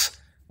as-built.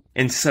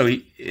 And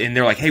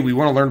they're like, hey, we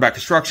want to learn about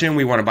construction.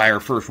 We want to buy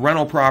our first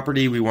rental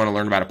property. We want to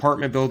learn about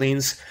apartment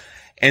buildings.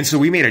 And so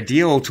we made a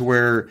deal to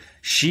where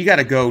she got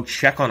to go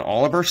check on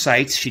all of our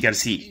sites. She got to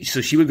see,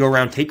 so she would go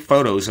around, take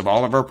photos of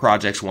all of our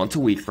projects once a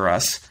week for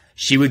us.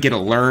 She would get to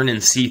learn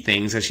and see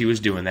things as she was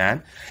doing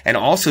that. And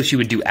also she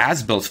would do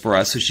as-built for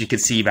us so she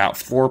could see about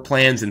floor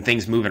plans and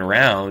things moving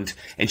around.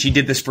 And she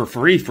did this for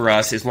free for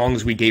us as long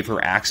as we gave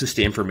her access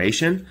to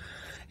information.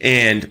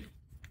 And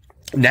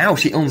now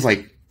she owns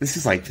this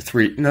is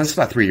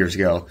about 3 years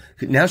ago.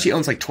 Now she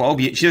owns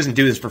 12. She doesn't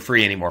do this for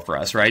free anymore for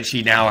us, right?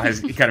 She now has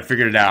kind of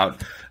figured it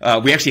out.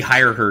 We actually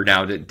hire her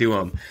now to do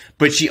them,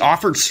 but she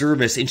offered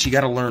service and she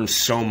got to learn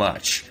so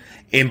much.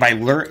 And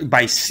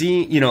by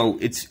seeing,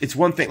 it's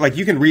one thing, like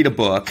you can read a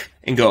book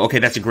and go, okay,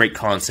 that's a great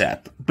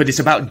concept, but it's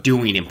about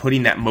doing and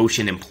putting that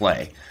motion in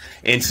play.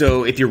 And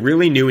so if you're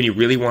really new and you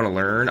really want to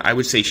learn, I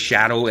would say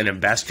shadow an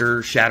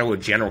investor, shadow a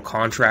general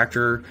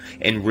contractor,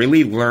 and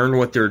really learn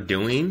what they're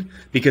doing,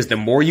 because the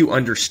more you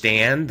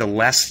understand, the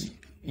less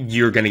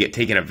you're going to get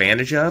taken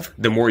advantage of,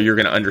 the more you're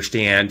going to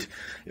understand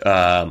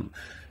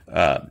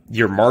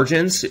your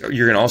margins.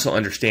 You're going to also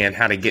understand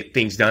how to get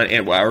things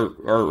done,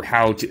 or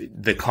how to,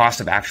 the cost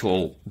of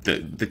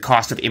the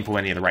cost of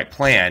implementing the right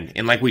plan.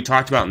 And like we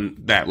talked about in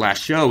that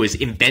last show, is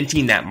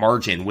inventing that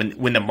margin.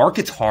 When the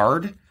market's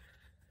hard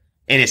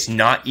and it's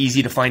not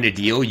easy to find a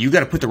deal, you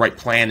got to put the right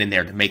plan in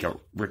there to make a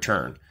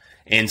return.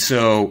 And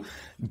so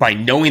by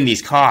knowing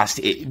these costs,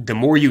 the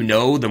more you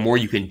know, the more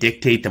you can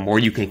dictate, the more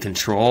you can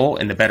control,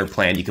 and the better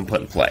plan you can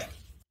put in play.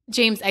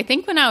 James, I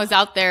think when I was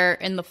out there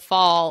in the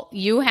fall,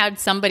 you had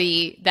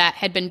somebody that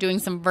had been doing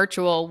some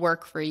virtual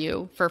work for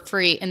you for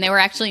free, and they were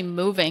actually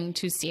moving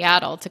to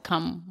Seattle to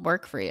come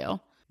work for you.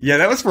 Yeah,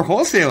 that was for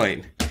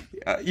wholesaling.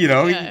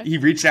 He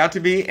reached out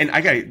to me,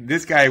 and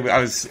this guy, I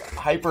was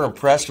hyper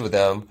impressed with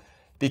him,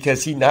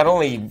 because he not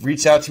only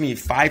reached out to me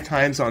 5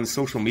 times on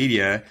social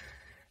media,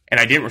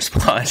 and I didn't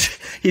respond.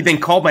 He then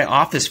called my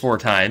office 4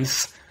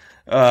 times.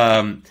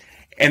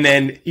 And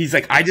then he's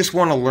like, I just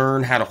want to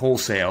learn how to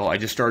wholesale. I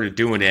just started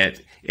doing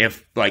it.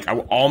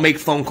 I'll make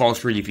phone calls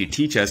for you if you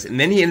teach us. And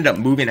then he ended up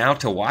moving out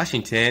to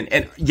Washington.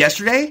 And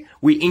yesterday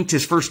we inked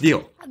his first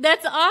deal.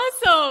 That's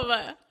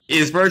awesome.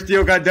 his first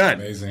deal got done.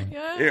 Amazing.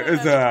 Yeah. It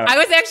was, I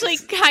was actually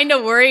kind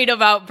of worried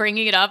about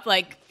bringing it up.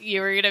 Like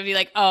you were going to be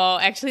like, oh,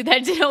 actually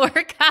that didn't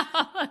work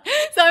out.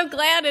 So I'm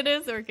glad it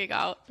is working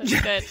out.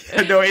 That's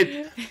good. No,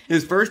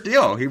 his first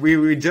deal.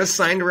 We just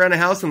signed around a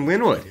house in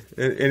Linwood,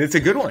 and it's a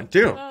good one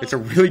too. It's a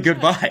really good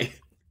buy.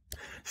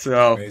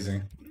 So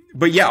Amazing.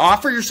 But yeah,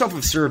 offer yourself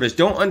a service.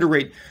 Don't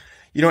underrate.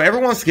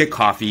 Everyone wants to get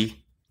coffee.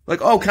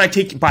 Like, oh, can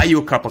I buy you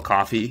a cup of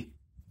coffee,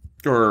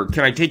 or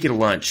can I take you to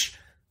lunch?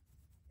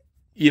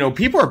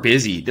 People are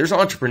busy. There's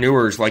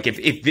entrepreneurs. Like if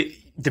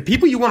the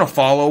people you want to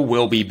follow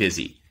will be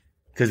busy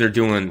because they're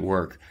doing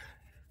work.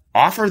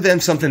 Offer them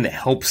something that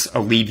helps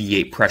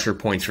alleviate pressure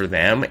points for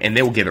them, and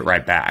they will give it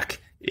right back.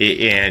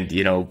 And,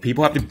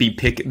 people have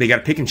to they got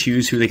to pick and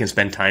choose who they can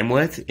spend time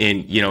with.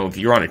 And, if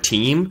you're on a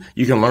team,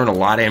 you can learn a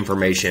lot of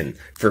information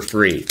for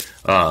free,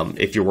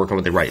 if you're working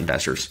with the right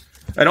investors.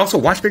 And also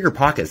watch Bigger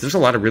Pockets. There's a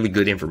lot of really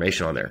good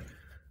information on there.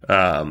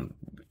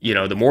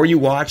 The more you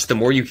watch, the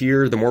more you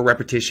hear, the more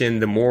repetition,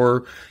 the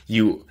more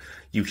you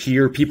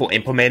hear people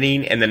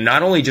implementing, and then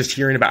not only just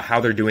hearing about how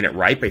they're doing it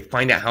right, but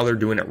find out how they're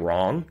doing it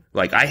wrong.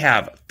 Like I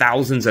have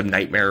thousands of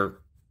nightmare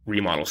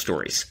remodel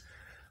stories.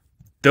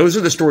 Those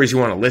are the stories you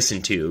want to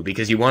listen to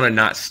because you want to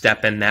not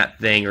step in that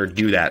thing or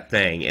do that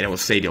thing, and it will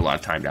save you a lot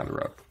of time down the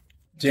road.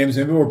 James,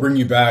 maybe we'll bring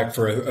you back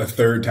for a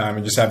third time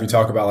and just have you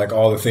talk about like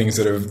all the things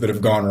that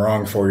have gone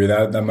wrong for you.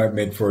 That might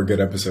make for a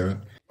good episode.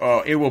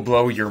 Oh, it will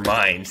blow your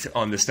mind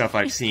on the stuff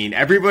I've seen.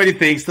 Everybody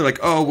thinks they're like,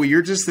 oh, well,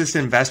 you're just this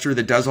investor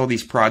that does all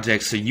these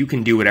projects so you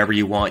can do whatever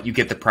you want. You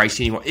get the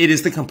pricing you want. It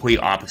is the complete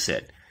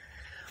opposite.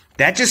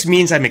 That just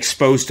means I'm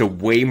exposed to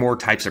way more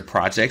types of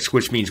projects,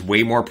 which means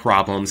way more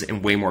problems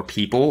and way more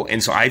people.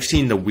 And so I've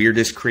seen the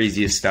weirdest,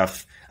 craziest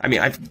stuff. I mean,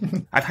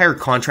 I've hired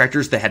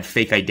contractors that had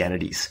fake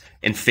identities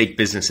and fake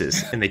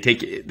businesses, and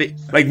they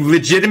like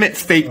legitimate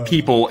fake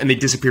people, and they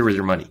disappear with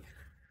your money.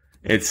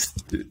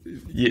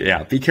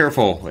 Be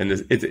careful. And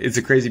it's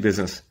a crazy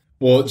business.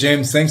 Well,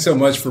 James, thanks so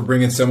much for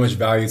bringing so much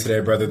value today,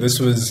 brother. This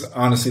was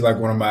honestly like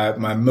one of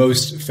my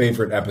most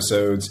favorite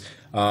episodes,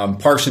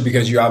 partially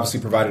because you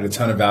obviously provided a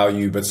ton of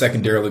value, but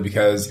secondarily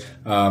because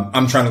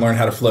I'm trying to learn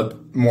how to flip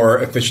more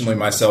efficiently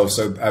myself.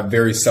 So I've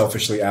very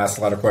selfishly asked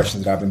a lot of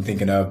questions that I've been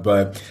thinking of.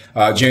 But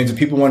James, if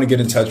people want to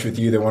get in touch with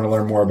you, they want to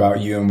learn more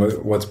about you and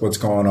what's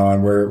going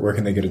on, where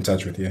can they get in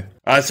touch with you?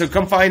 So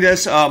come find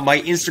us.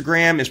 My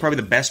Instagram is probably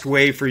the best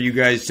way for you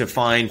guys to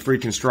find free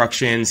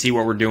construction, see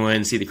what we're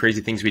doing, see the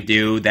crazy things we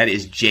do. That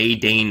is J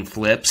Dane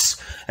Flips.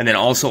 And then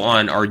also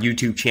on our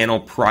YouTube channel,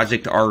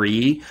 Project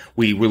RE,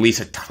 we release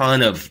a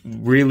ton of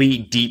really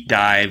deep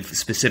dive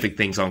specific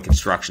things on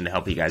construction to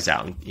help you guys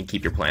out and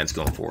keep your plans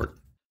going forward.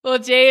 Well,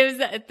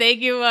 James,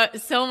 thank you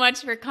so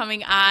much for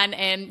coming on.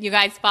 And you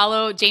guys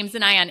follow James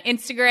and I on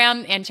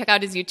Instagram and check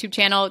out his YouTube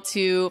channel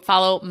to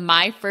follow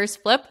my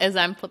first flip as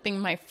I'm flipping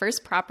my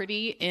first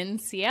property in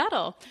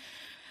Seattle.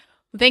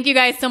 Thank you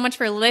guys so much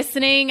for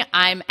listening.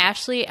 I'm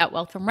Ashley at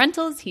Wealth from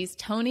Rentals. He's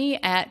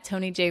Tony at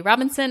Tony J.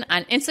 Robinson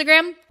on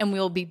Instagram. And we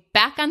will be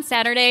back on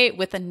Saturday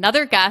with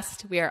another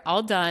guest. We are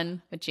all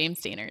done with James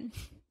Dainard.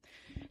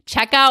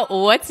 Check out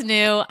what's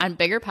new on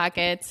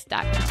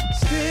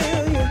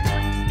biggerpockets.com.